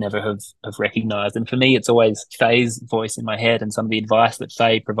would never have recognised. And for me, it's always Faye's voice in my head and some of the advice that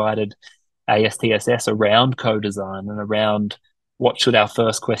Faye provided ASTSS around co-design and around what should our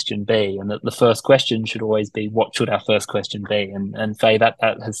first question be, and that the first question should always be what should our first question be. And Faye, that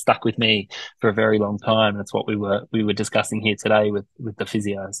has stuck with me for a very long time. That's what we were discussing here today with the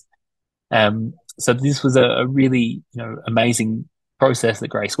physios. So this was a really amazing process that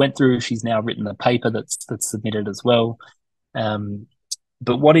Grace went through. She's now written a paper that's submitted as well.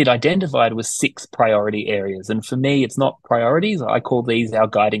 But what it identified was 6 priority areas. And for me, it's not priorities. I call these our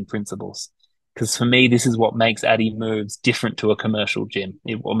guiding principles. Because for me, this is what makes Addy Moves different to a commercial gym.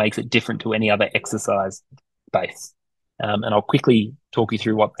 What makes it different to any other exercise space. And I'll quickly talk you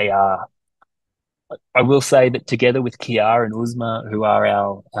through what they are. I will say that together with Kiara and Uzma, who are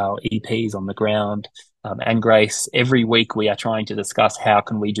our EPs on the ground, and Grace, every week we are trying to discuss how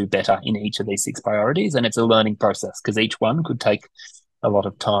can we do better in each of these 6 priorities. And it's a learning process because each one could take a lot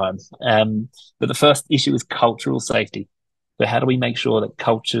of time. But the first issue is cultural safety. So how do we make sure that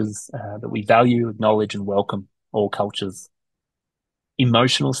cultures, that we value, acknowledge and welcome all cultures?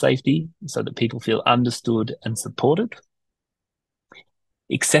 Emotional safety, so that people feel understood and supported.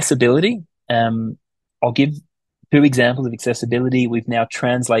 Accessibility. I'll give 2 examples of accessibility. We've now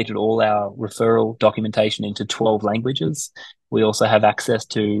translated all our referral documentation into 12 languages. We also have access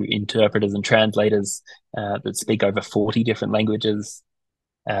to interpreters and translators that speak over 40 different languages.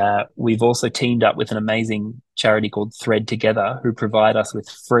 We've also teamed up with an amazing charity called Thread Together, who provide us with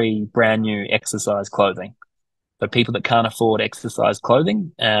free brand new exercise clothing. So people that can't afford exercise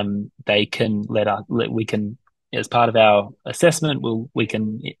clothing, they can we can, as part of our assessment, we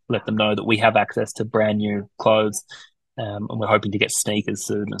can let them know that we have access to brand new clothes. And we're hoping to get sneakers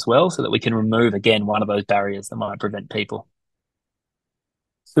soon as well, so that we can remove, again, one of those barriers that might prevent people.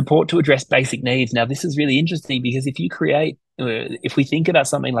 Support to address basic needs. Now, this is really interesting because if we think about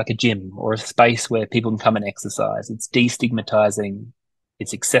something like a gym or a space where people can come and exercise, it's destigmatizing,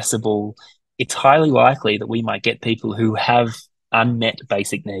 it's accessible, it's highly likely that we might get people who have unmet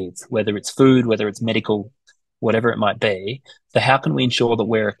basic needs, whether it's food, whether it's medical, whatever it might be. So how can we ensure that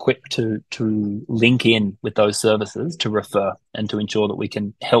we're equipped to link in with those services, to refer, and to ensure that we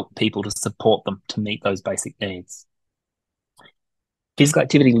can help people to support them to meet those basic needs? Physical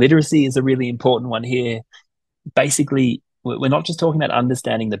activity literacy is a really important one here. Basically, we're not just talking about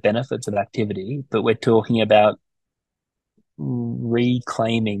understanding the benefits of activity, but we're talking about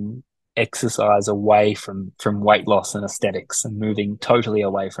reclaiming exercise away from weight loss and aesthetics and moving totally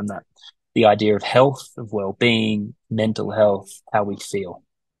away from that. The idea of health, of well-being, mental health, how we feel,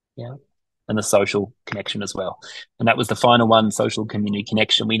 and the social connection as well. And that was the final one, social community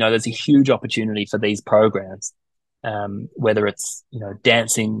connection. We know there's a huge opportunity for these programs, whether it's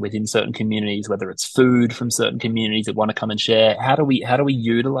dancing within certain communities, whether it's food from certain communities that want to come and share. How do we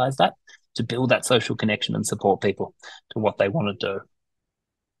utilize that to build that social connection and support people to what they want to do?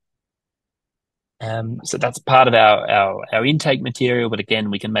 So that's part of our intake material, but again,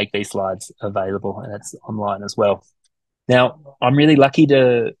 we can make these slides available and it's online as well. Now, I'm really lucky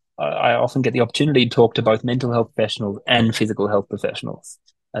I often get the opportunity to talk to both mental health professionals and physical health professionals.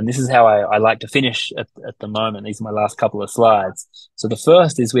 And this is how I like to finish at the moment. These are my last couple of slides. So the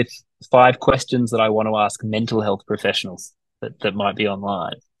first is with 5 questions that I want to ask mental health professionals that might be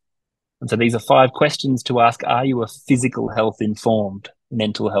online. And so these are 5 questions to ask: are you a physical health informed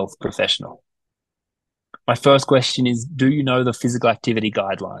mental health professional? My first question is, do you know the physical activity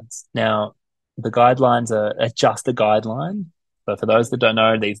guidelines? Now, the guidelines are just a guideline. So for those that don't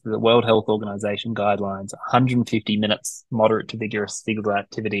know, these are the World Health Organization guidelines. 150 minutes moderate to vigorous physical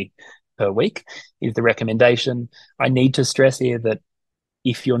activity per week is the recommendation. I need to stress here that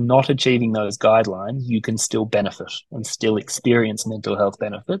if you're not achieving those guidelines, you can still benefit and still experience mental health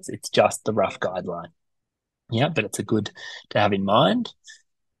benefits. It's just the rough guideline. But it's a good to have in mind.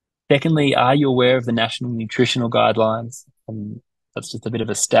 Secondly, are you aware of the National Nutritional Guidelines? And that's just a bit of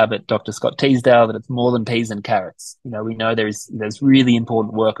a stab at Dr. Scott Teasdale, that it's more than peas and carrots. We know there's really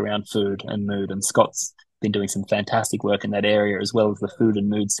important work around food and mood, and Scott's been doing some fantastic work in that area, as well as the Food and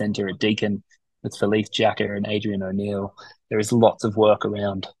Mood Centre at Deakin with Felice Jacker and Adrian O'Neill. There is lots of work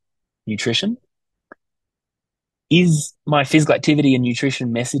around nutrition. Is my physical activity and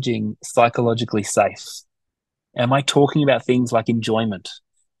nutrition messaging psychologically safe? Am I talking about things like enjoyment?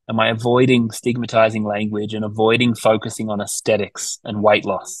 Am I avoiding stigmatizing language and avoiding focusing on aesthetics and weight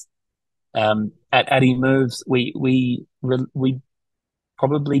loss? At eMoves, we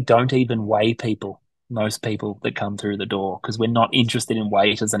probably don't even weigh most people that come through the door, because we're not interested in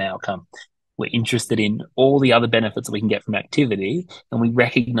weight as an outcome. We're interested in all the other benefits that we can get from activity, and we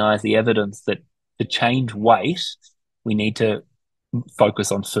recognize the evidence that to change weight, we need to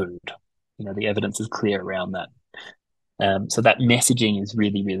focus on food. The evidence is clear around that. So that messaging is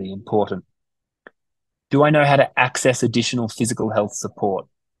really, really important. Do I know how to access additional physical health support?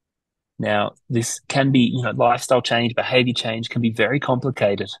 Now, this can be, lifestyle change, behavior change can be very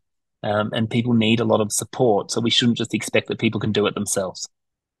complicated, and people need a lot of support. So we shouldn't just expect that people can do it themselves.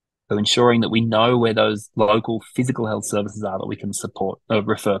 So ensuring that we know where those local physical health services are that we can support or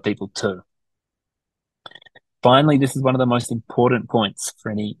refer people to. Finally, this is one of the most important points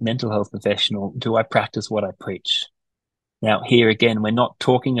for any mental health professional. Do I practice what I preach? Now, here again, we're not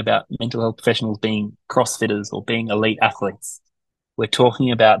talking about mental health professionals being CrossFitters or being elite athletes. We're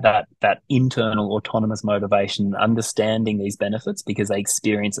talking about that internal autonomous motivation, understanding these benefits because they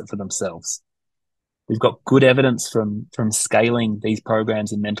experience it for themselves. We've got good evidence from scaling these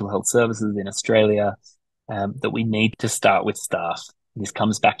programs in mental health services in Australia that we need to start with staff. This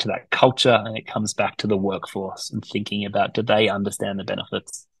comes back to that culture, and it comes back to the workforce and thinking about, do they understand the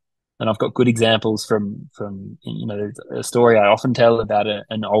benefits? And I've got good examples from a story I often tell about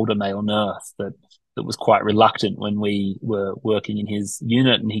an older male nurse that was quite reluctant when we were working in his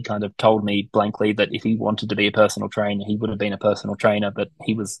unit, and he kind of told me blankly that if he wanted to be a personal trainer, he would have been a personal trainer, but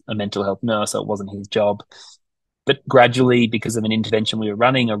he was a mental health nurse, so it wasn't his job. But gradually, because of an intervention we were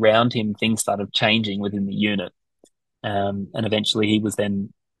running around him, things started changing within the unit. And eventually he was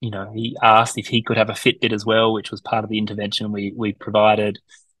then, he asked if he could have a Fitbit as well, which was part of the intervention we provided.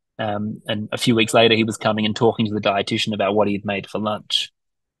 And a few weeks later, he was coming and talking to the dietitian about what he had made for lunch.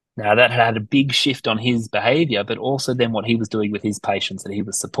 Now, that had a big shift on his behavior, but also then what he was doing with his patients that he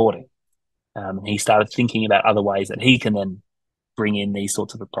was supporting. He started thinking about other ways that he can then bring in these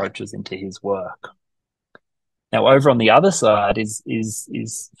sorts of approaches into his work. Now, over on the other side is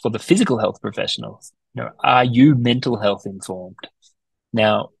for the physical health professionals. Are you mental health informed?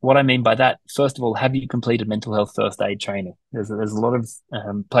 Now, what I mean by that, first of all, have you completed mental health first aid training? There's a lot of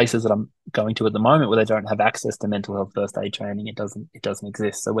places that I'm going to at the moment where they don't have access to mental health first aid training. It doesn't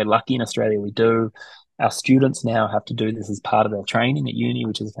exist. So we're lucky in Australia we do. Our students now have to do this as part of their training at uni,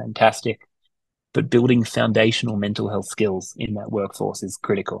 which is fantastic. But building foundational mental health skills in that workforce is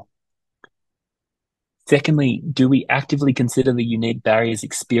critical. Secondly, do we actively consider the unique barriers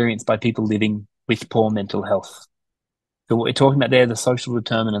experienced by people living with poor mental health? So what we're talking about there, the social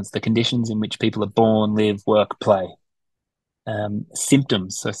determinants, the conditions in which people are born, live, work, play.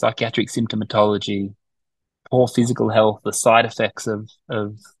 Symptoms, so psychiatric symptomatology, poor physical health, the side effects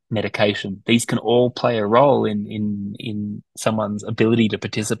of medication. These can all play a role in someone's ability to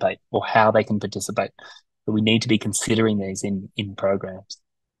participate or how they can participate. So we need to be considering these in programs.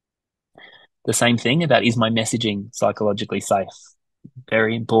 The same thing about, is my messaging psychologically safe?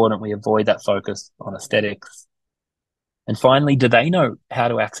 Very important we avoid that focus on aesthetics. And finally, do they know how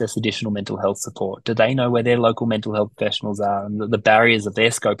to access additional mental health support? Do they know where their local mental health professionals are and the barriers of their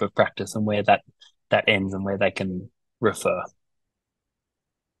scope of practice and where that ends and where they can refer?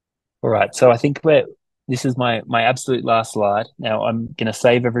 All right, so I think this is my absolute last slide. Now, I'm going to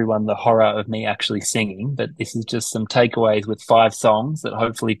save everyone the horror of me actually singing, but this is just some takeaways with 5 songs that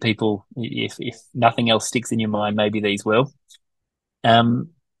hopefully people, if nothing else sticks in your mind, maybe these will.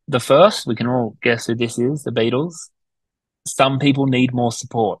 The first, we can all guess who this is, the Beatles. Some people need more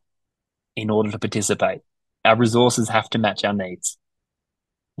support in order to participate. Our resources have to match our needs.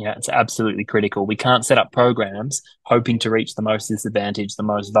 Yeah, it's absolutely critical. We can't set up programs hoping to reach the most disadvantaged, the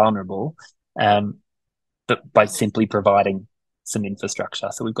most vulnerable, but by simply providing some infrastructure.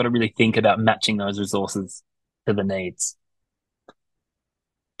 So we've got to really think about matching those resources to the needs.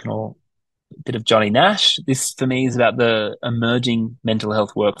 A bit of Johnny Nash. This for me is about the emerging mental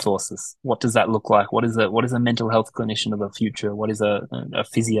health workforces. What does that look like? What is a mental health clinician of the future? What is a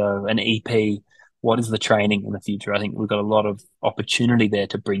physio, an EP? What is the training in the future? I think we've got a lot of opportunity there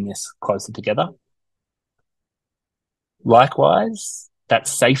to bring this closer together. Likewise, that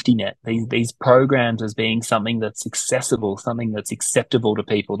safety net, these programs as being something that's accessible, something that's acceptable to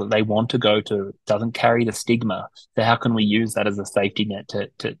people that they want to go to, doesn't carry the stigma. So how can we use that as a safety net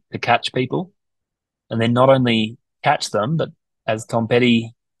to catch people? And then not only catch them, but as Tom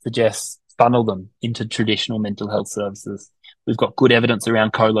Petty suggests, funnel them into traditional mental health services. We've got good evidence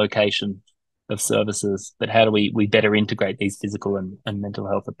around co-location of services, but how do we better integrate these physical and mental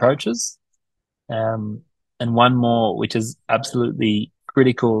health approaches? And one more, which is absolutely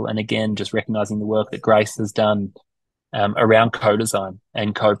critical, and again, just recognizing the work that Grace has done around co-design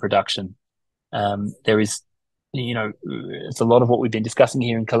and co-production. There is, it's a lot of what we've been discussing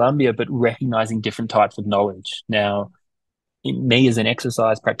here in Colombia, but recognizing different types of knowledge. Now, me as an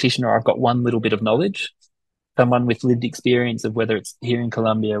exercise practitioner, I've got one little bit of knowledge. Someone with lived experience of whether it's here in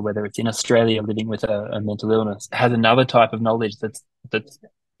Colombia, whether it's in Australia living with a mental illness, has another type of knowledge that's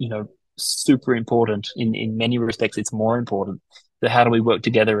super important. In many respects, it's more important. So how do we work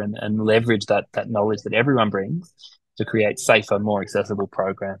together and leverage that knowledge that everyone brings to create safer, more accessible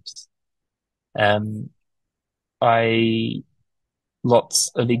programs?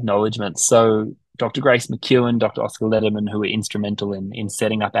 Lots of acknowledgement. So Dr. Grace McEwen, Dr. Oscar Lederman, who were instrumental in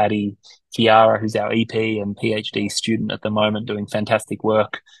setting up Addie, Kiara, who's our EP and PhD student at the moment, doing fantastic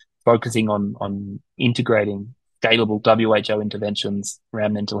work, focusing on integrating scalable WHO interventions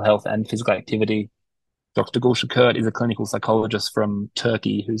around mental health and physical activity. Dr. Gulsha Kurt is a clinical psychologist from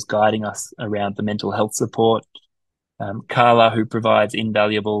Turkey who's guiding us around the mental health support. Carla, who provides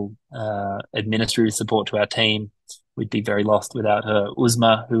invaluable administrative support to our team. We'd be very lost without her.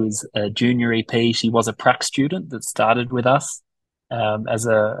 Uzma, who is a junior EP. She was a prac student that started with us as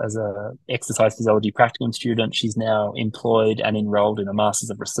a exercise physiology practicum student. She's now employed and enrolled in a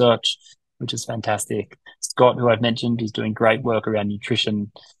Masters of Research, which is fantastic. Scott, who I've mentioned, is doing great work around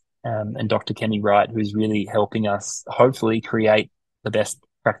nutrition, and Dr. Kenny Wright, who's really helping us hopefully create the best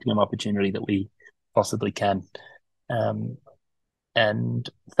practicum opportunity that we possibly can. And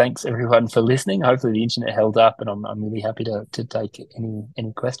thanks everyone for listening. Hopefully the internet held up, and I'm really happy to take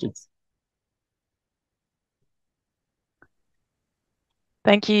any questions.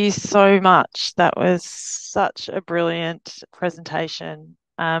 Thank you so much. That was such a brilliant presentation.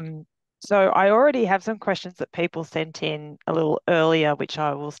 So I already have some questions that people sent in a little earlier, which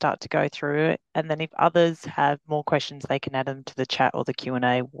I will start to go through. And then if others have more questions, they can add them to the chat or the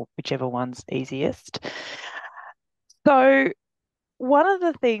Q&A, whichever one's easiest. So one of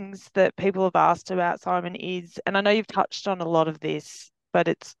the things that people have asked about, Simon, is, and I know you've touched on a lot of this, but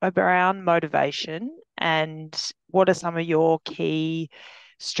it's around motivation and what are some of your key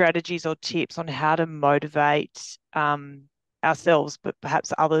strategies or tips on how to motivate ourselves, but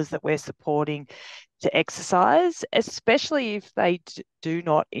perhaps others that we're supporting to exercise, especially if they do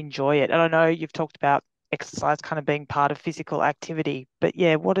not enjoy it. And I know you've talked about exercise kind of being part of physical activity, but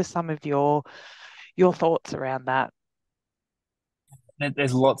yeah, what are some of your thoughts around that?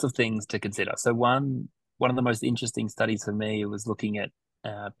 There's lots of things to consider. So one of the most interesting studies for me was looking at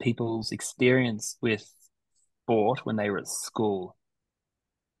people's experience with sport when they were at school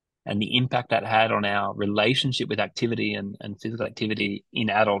and the impact that had on our relationship with activity and physical activity in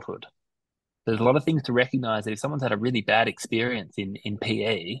adulthood. There's a lot of things to recognize that if someone's had a really bad experience in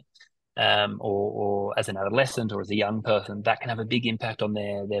PE, or as an adolescent or as a young person, that can have a big impact on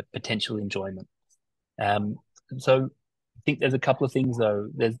their potential enjoyment. So I think there's a couple of things though.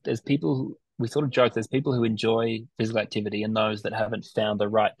 There's people, we sort of joke, there's people who enjoy physical activity and those that haven't found the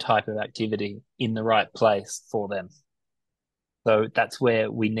right type of activity in the right place for them. So that's where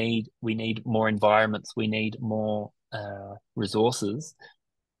we need more environments, we need more resources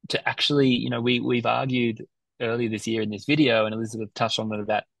to actually, we've argued earlier this year in this video, and Elizabeth touched on it,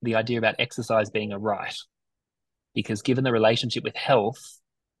 about the idea about exercise being a right. Because given the relationship with health,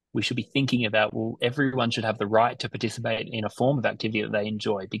 we should be thinking about, well, everyone should have the right to participate in a form of activity that they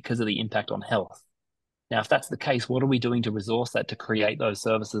enjoy because of the impact on health. Now, if that's the case, what are we doing to resource that, to create those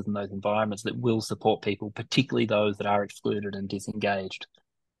services and those environments that will support people, particularly those that are excluded and disengaged?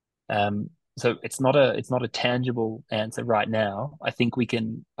 So it's not a tangible answer right now. I think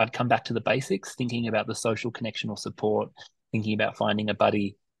I'd come back to the basics, thinking about the social connection or support, thinking about finding a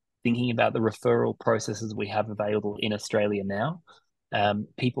buddy, thinking about the referral processes we have available in Australia now.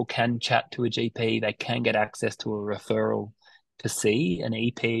 People can chat to a GP, they can get access to a referral to see an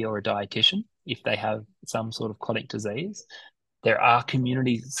EP or a dietitian if they have some sort of chronic disease. There are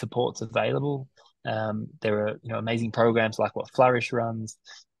community supports available. There are amazing programs like what Flourish runs,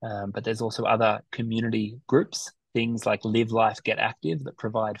 but there's also other community groups, things like Live Life, Get Active, that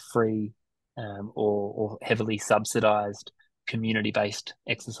provide free or heavily subsidized community-based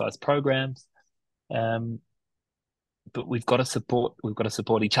exercise programs. But we've got to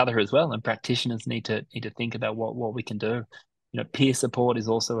support each other as well, and practitioners need to think about what we can do. Peer support is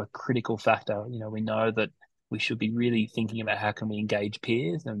also a critical factor. We know that we should be really thinking about how can we engage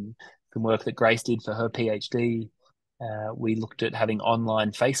peers, and some work that Grace did for her PhD. We looked at having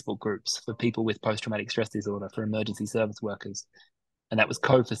online Facebook groups for people with post-traumatic stress disorder, for emergency service workers. And that was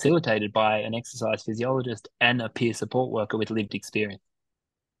co-facilitated by an exercise physiologist and a peer support worker with lived experience.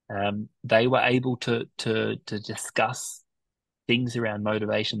 They were able to discuss things around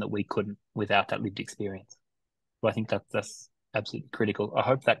motivation that we couldn't without that lived experience. So I think that's absolutely critical. I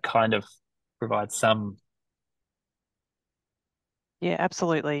hope that kind of provide some. Yeah,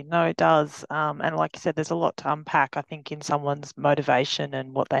 absolutely. No, it does. And like you said, there's a lot to unpack, I think, in someone's motivation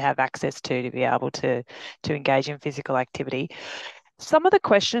and what they have access to be able to engage in physical activity. Some of the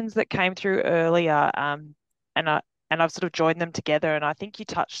questions that came through earlier, and I and I've sort of joined them together, and I think you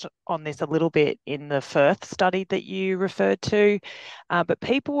touched on this a little bit in the Firth study that you referred to, but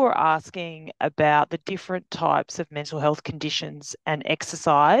people were asking about the different types of mental health conditions and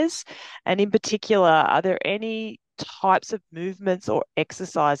exercise, and in particular, are there any types of movements or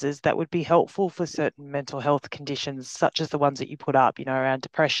exercises that would be helpful for certain mental health conditions, such as the ones that you put up, around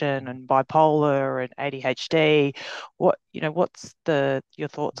depression and bipolar and ADHD? What's your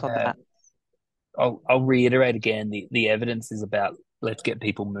thoughts on that? I'll reiterate again, the evidence is about let's get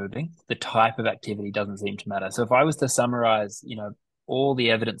people moving. The type of activity doesn't seem to matter. So if I was to summarize, all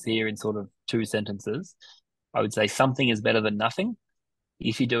the evidence here in sort of 2 sentences, I would say something is better than nothing.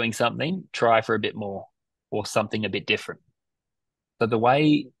 If you're doing something, try for a bit more or something a bit different. So the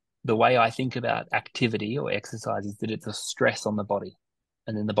way I think about activity or exercise is that it's a stress on the body,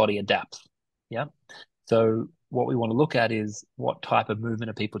 and then the body adapts. Yeah. So what we want to look at is what type of movement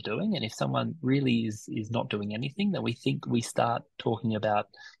are people doing, and if someone really is not doing anything, then we start talking about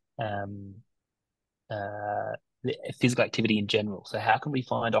the physical activity in general. So how can we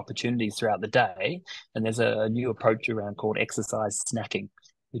find opportunities throughout the day? And there's a new approach around called exercise snacking.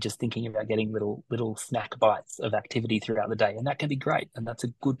 We're just thinking about getting little snack bites of activity throughout the day, and that can be great, and that's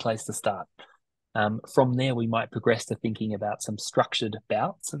a good place to start. From there, we might progress to thinking about some structured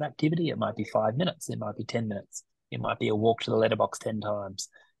bouts of activity. It might be 5 minutes, it might be 10 minutes, it might be a walk to the letterbox 10 times,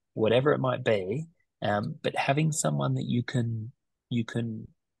 whatever it might be. But having someone that you can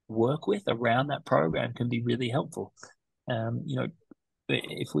work with around that program can be really helpful.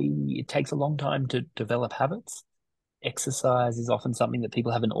 It takes a long time to develop habits. Exercise is often something that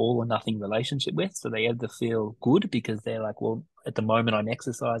people have an all or nothing relationship with. So they either feel good because they're like, well, at the moment I'm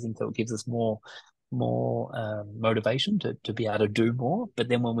exercising, so it gives us more motivation to be able to do more. But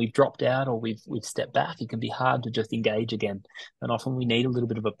then when we've dropped out or we've stepped back, it can be hard to just engage again. And often we need a little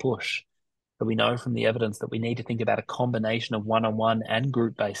bit of a push. So we know from the evidence that we need to think about a combination of one-on-one and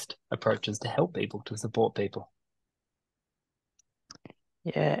group-based approaches to help people, to support people.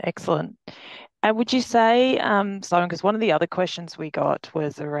 Yeah, excellent. And would you say, Simon, because one of the other questions we got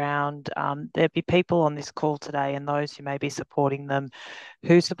was around there'd be people on this call today and those who may be supporting them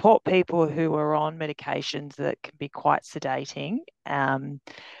who support people who are on medications that can be quite sedating.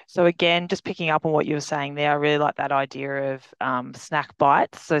 So again, just picking up on what you were saying there, I really like that idea of snack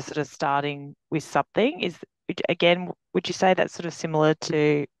bites. So sort of starting with something again, would you say that's sort of similar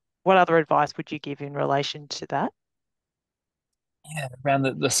to what other advice would you give in relation to that? Yeah, around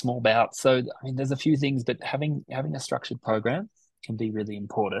the small bouts. So I mean, there's a few things, but having a structured program can be really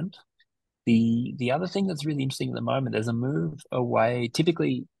important. The other thing that's really interesting at the moment, there's a move away.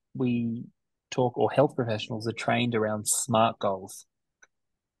 Typically, we talk, or health professionals are trained around SMART goals.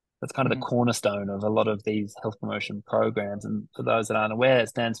 That's kind of the cornerstone of a lot of these health promotion programs. And for those that aren't aware, it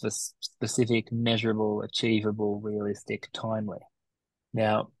stands for specific, measurable, achievable, realistic, timely.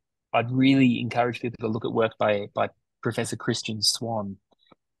 Now, I'd really encourage people to look at work by Professor Christian Swan,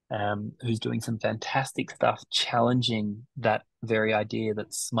 who's doing some fantastic stuff challenging that very idea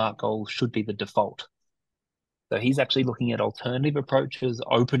that SMART goals should be the default. So he's actually looking at alternative approaches,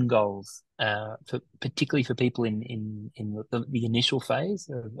 open goals, particularly for people in the initial phase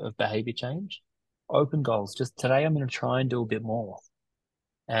of behavior change. Open goals, just today I'm going to try and do a bit more,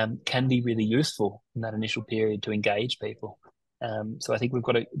 can be really useful in that initial period to engage people. So I think we've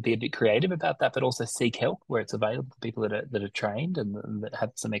got to be a bit creative about that, but also seek help where it's available for people that are trained and that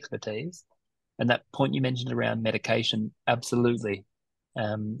have some expertise. And that point you mentioned around medication, absolutely.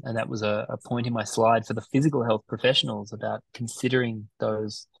 And that was a point in my slide for the physical health professionals about considering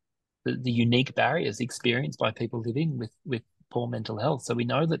the unique barriers experienced by people living with poor mental health. So we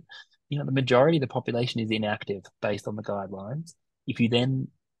know that the majority of the population is inactive based on the guidelines. If you then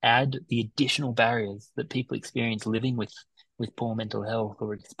add the additional barriers that people experience living with poor mental health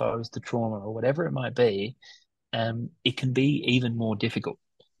or exposed to trauma or whatever it might be, it can be even more difficult.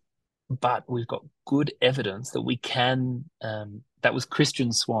 But we've got good evidence that we can. That was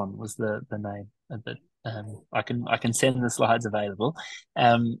Christian Swan was the name of the. I can send the slides available.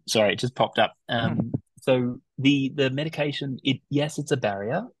 Sorry, it just popped up. So the medication, yes, it's a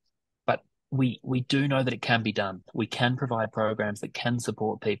barrier, but we do know that it can be done. We can provide programs that can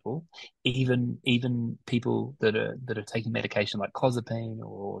support people, even people that are taking medication like clozapine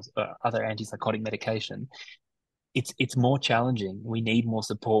or other antipsychotic medication. It's more challenging. We need more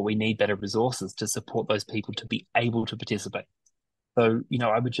support. We need better resources to support those people to be able to participate. So,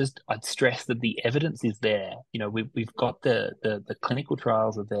 I'd stress that the evidence is there. We've got the clinical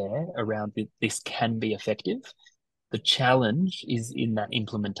trials are there around this can be effective. The challenge is in that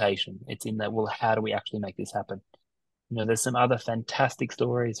implementation. It's in that, well, how do we actually make this happen? There's some other fantastic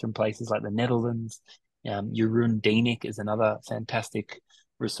stories from places like the Netherlands. Jeroen Dienik is another fantastic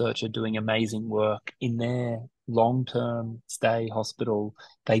researcher doing amazing work. In their long-term stay hospital,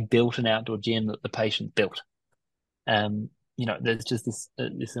 they built an outdoor gym that the patient built. There's just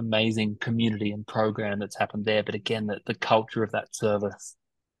this amazing community and program that's happened there. But again, the culture of that service,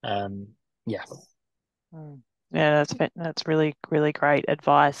 yeah. Yeah, that's really, really great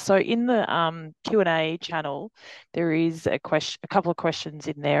advice. So in the Q&A channel, there is a couple of questions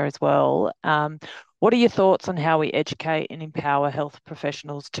in there as well. What are your thoughts on how we educate and empower health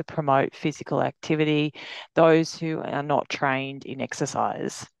professionals to promote physical activity, those who are not trained in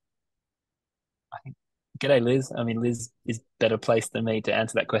exercise? G'day, Liz. I mean, Liz is better placed than me to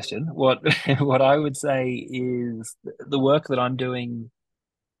answer that question. What what I would say is the work that I'm doing,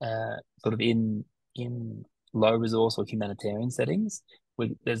 sort of in low resource or humanitarian settings,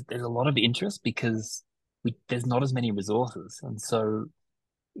 there's a lot of interest because there's not as many resources, and so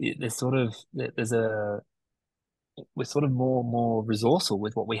there's sort of we're sort of more resourceful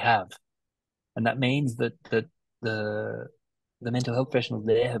with what we have, and that means that the mental health professionals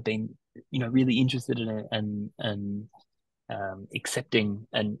there have been really interested in it and accepting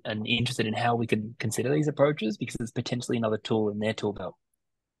and interested in how we can consider these approaches because it's potentially another tool in their tool belt.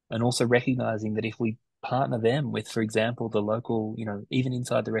 And also recognizing that if we partner them with, for example, the local, even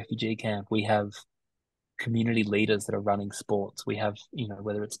inside the refugee camp, we have community leaders that are running sports. We have,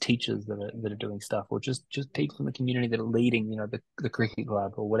 whether it's teachers that are doing stuff or just people from the community that are leading, the cricket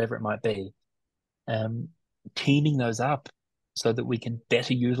club or whatever it might be. Teaming those up so that we can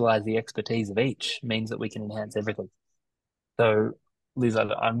better utilize the expertise of each means that we can enhance everything. So, Liz,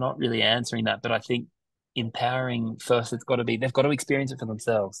 I'm not really answering that, but I think empowering first, they've got to experience it for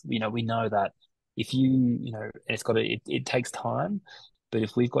themselves. We know that if it takes time, but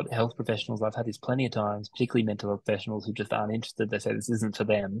if we've got health professionals, I've had this plenty of times, particularly mental health professionals who just aren't interested, they say this isn't for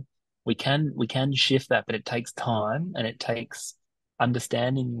them. We can shift that, but it takes time and it takes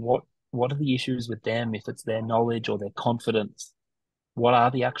understanding what are the issues with them, if it's their knowledge or their confidence, what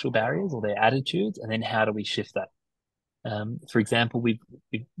are the actual barriers or their attitudes, and then how do we shift that? For example, we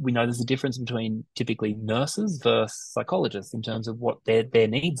know there's a difference between typically nurses versus psychologists in terms of what their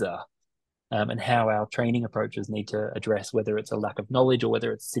needs are, and how our training approaches need to address whether it's a lack of knowledge or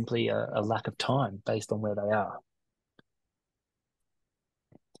whether it's simply a lack of time based on where they are.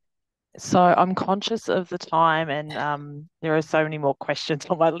 So I'm conscious of the time, and there are so many more questions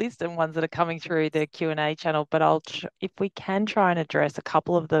on my list and ones that are coming through the Q&A channel. But if we can try and address a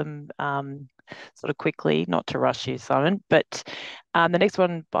couple of them sort of quickly, not to rush you, Simon. But the next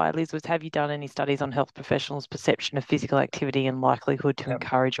one by Liz was: have you done any studies on health professionals' perception of physical activity and likelihood to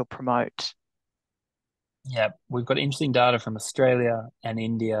encourage or promote? Yeah, we've got interesting data from Australia and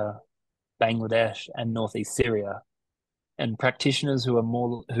India, Bangladesh, and Northeast Syria. And practitioners who are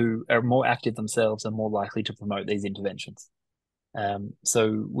more active themselves are more likely to promote these interventions.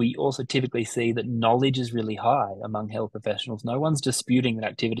 So we also typically see that knowledge is really high among health professionals. No one's disputing that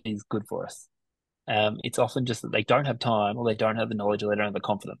activity is good for us. It's often just that they don't have time, or they don't have the knowledge, or they don't have the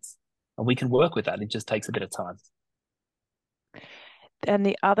confidence. And we can work with that. It just takes a bit of time. And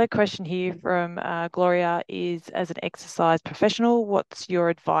the other question here from Gloria is, as an exercise professional, what's your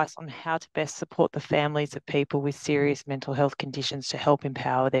advice on how to best support the families of people with serious mental health conditions to help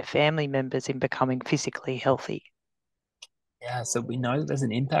empower their family members in becoming physically healthy? Yeah, so we know that there's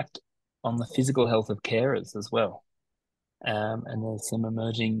an impact on the physical health of carers as well. And there's some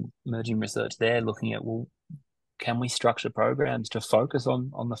emerging research there looking at, well, can we structure programs to focus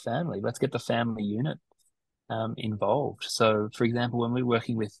on the family? Let's get the family unit involved. So, for example, when we're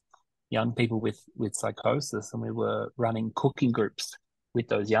working with young people with psychosis, and we were running cooking groups with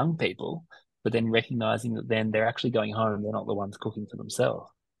those young people, but then recognizing that then they're actually going home, they're not the ones cooking for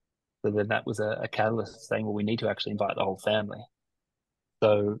themselves. So then that was a catalyst saying, well, we need to actually invite the whole family.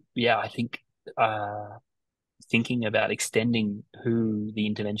 So yeah, I think thinking about extending who the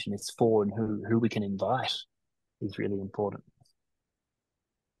intervention is for and who we can invite is really important.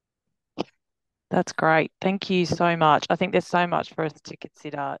 That's great. Thank you so much. I think there's so much for us to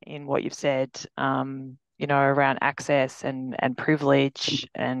consider in what you've said, around access and privilege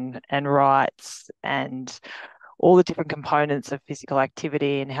and rights and all the different components of physical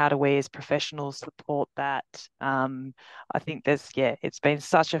activity and how do we as professionals support that. I think it's been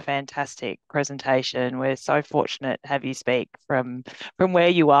such a fantastic presentation. We're so fortunate to have you speak from where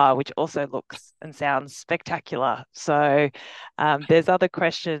you are, which also looks and sounds spectacular. So there's other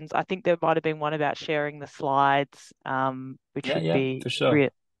questions. I think there might have been one about sharing the slides, which would be for sure.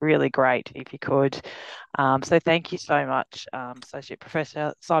 really great if you could. So thank you so much, Associate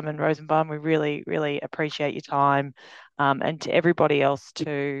Professor Simon Rosenbaum. We really, really appreciate your time. And to everybody else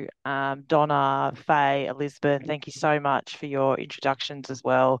too, Donna, Faye, Elizabeth, thank you so much for your introductions as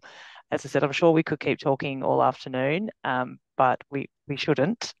well. As I said, I'm sure we could keep talking all afternoon, but we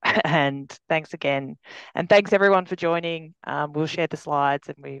shouldn't. And thanks again. And thanks everyone for joining. We'll share the slides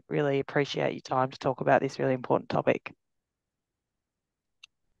and we really appreciate your time to talk about this really important topic.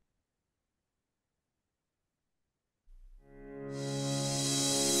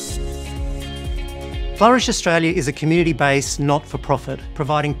 Flourish Australia is a community-based not-for-profit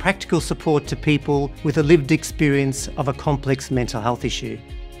providing practical support to people with a lived experience of a complex mental health issue.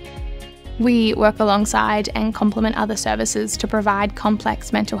 We work alongside and complement other services to provide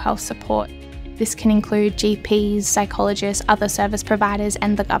complex mental health support. This can include GPs, psychologists, other service providers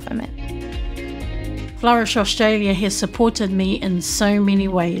and the government. Flourish Australia has supported me in so many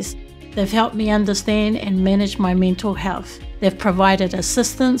ways. They've helped me understand and manage my mental health. They've provided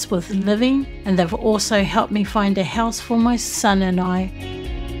assistance with living, and they've also helped me find a house for my son and I.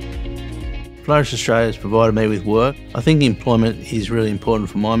 Flourish Australia has provided me with work. I think employment is really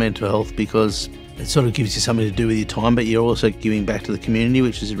important for my mental health because it sort of gives you something to do with your time, but you're also giving back to the community,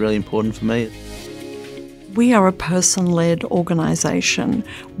 which is really important for me. We are a person-led organisation.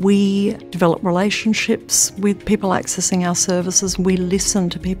 We develop relationships with people accessing our services. We listen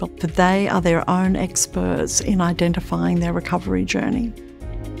to people, for they are their own experts in identifying their recovery journey.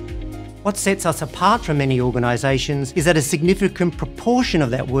 What sets us apart from many organisations is that a significant proportion of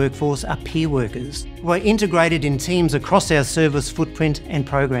that workforce are peer workers who are integrated in teams across our service footprint and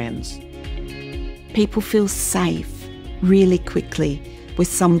programs. People feel safe really quickly with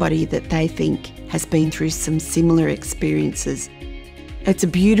somebody that they think has been through some similar experiences. It's a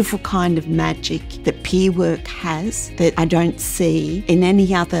beautiful kind of magic that peer work has that I don't see in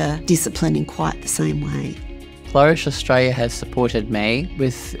any other discipline in quite the same way. Flourish Australia has supported me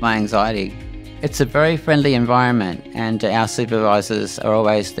with my anxiety. It's a very friendly environment and our supervisors are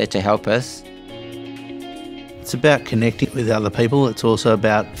always there to help us. It's about connecting with other people. It's also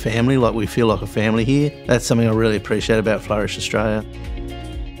about family, like we feel like a family here. That's something I really appreciate about Flourish Australia.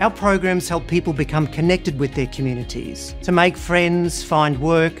 Our programs help people become connected with their communities, to make friends, find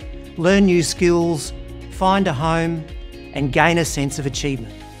work, learn new skills, find a home and gain a sense of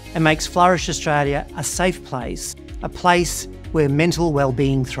achievement. It makes Flourish Australia a safe place, a place where mental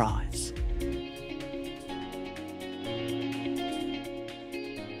well-being thrives.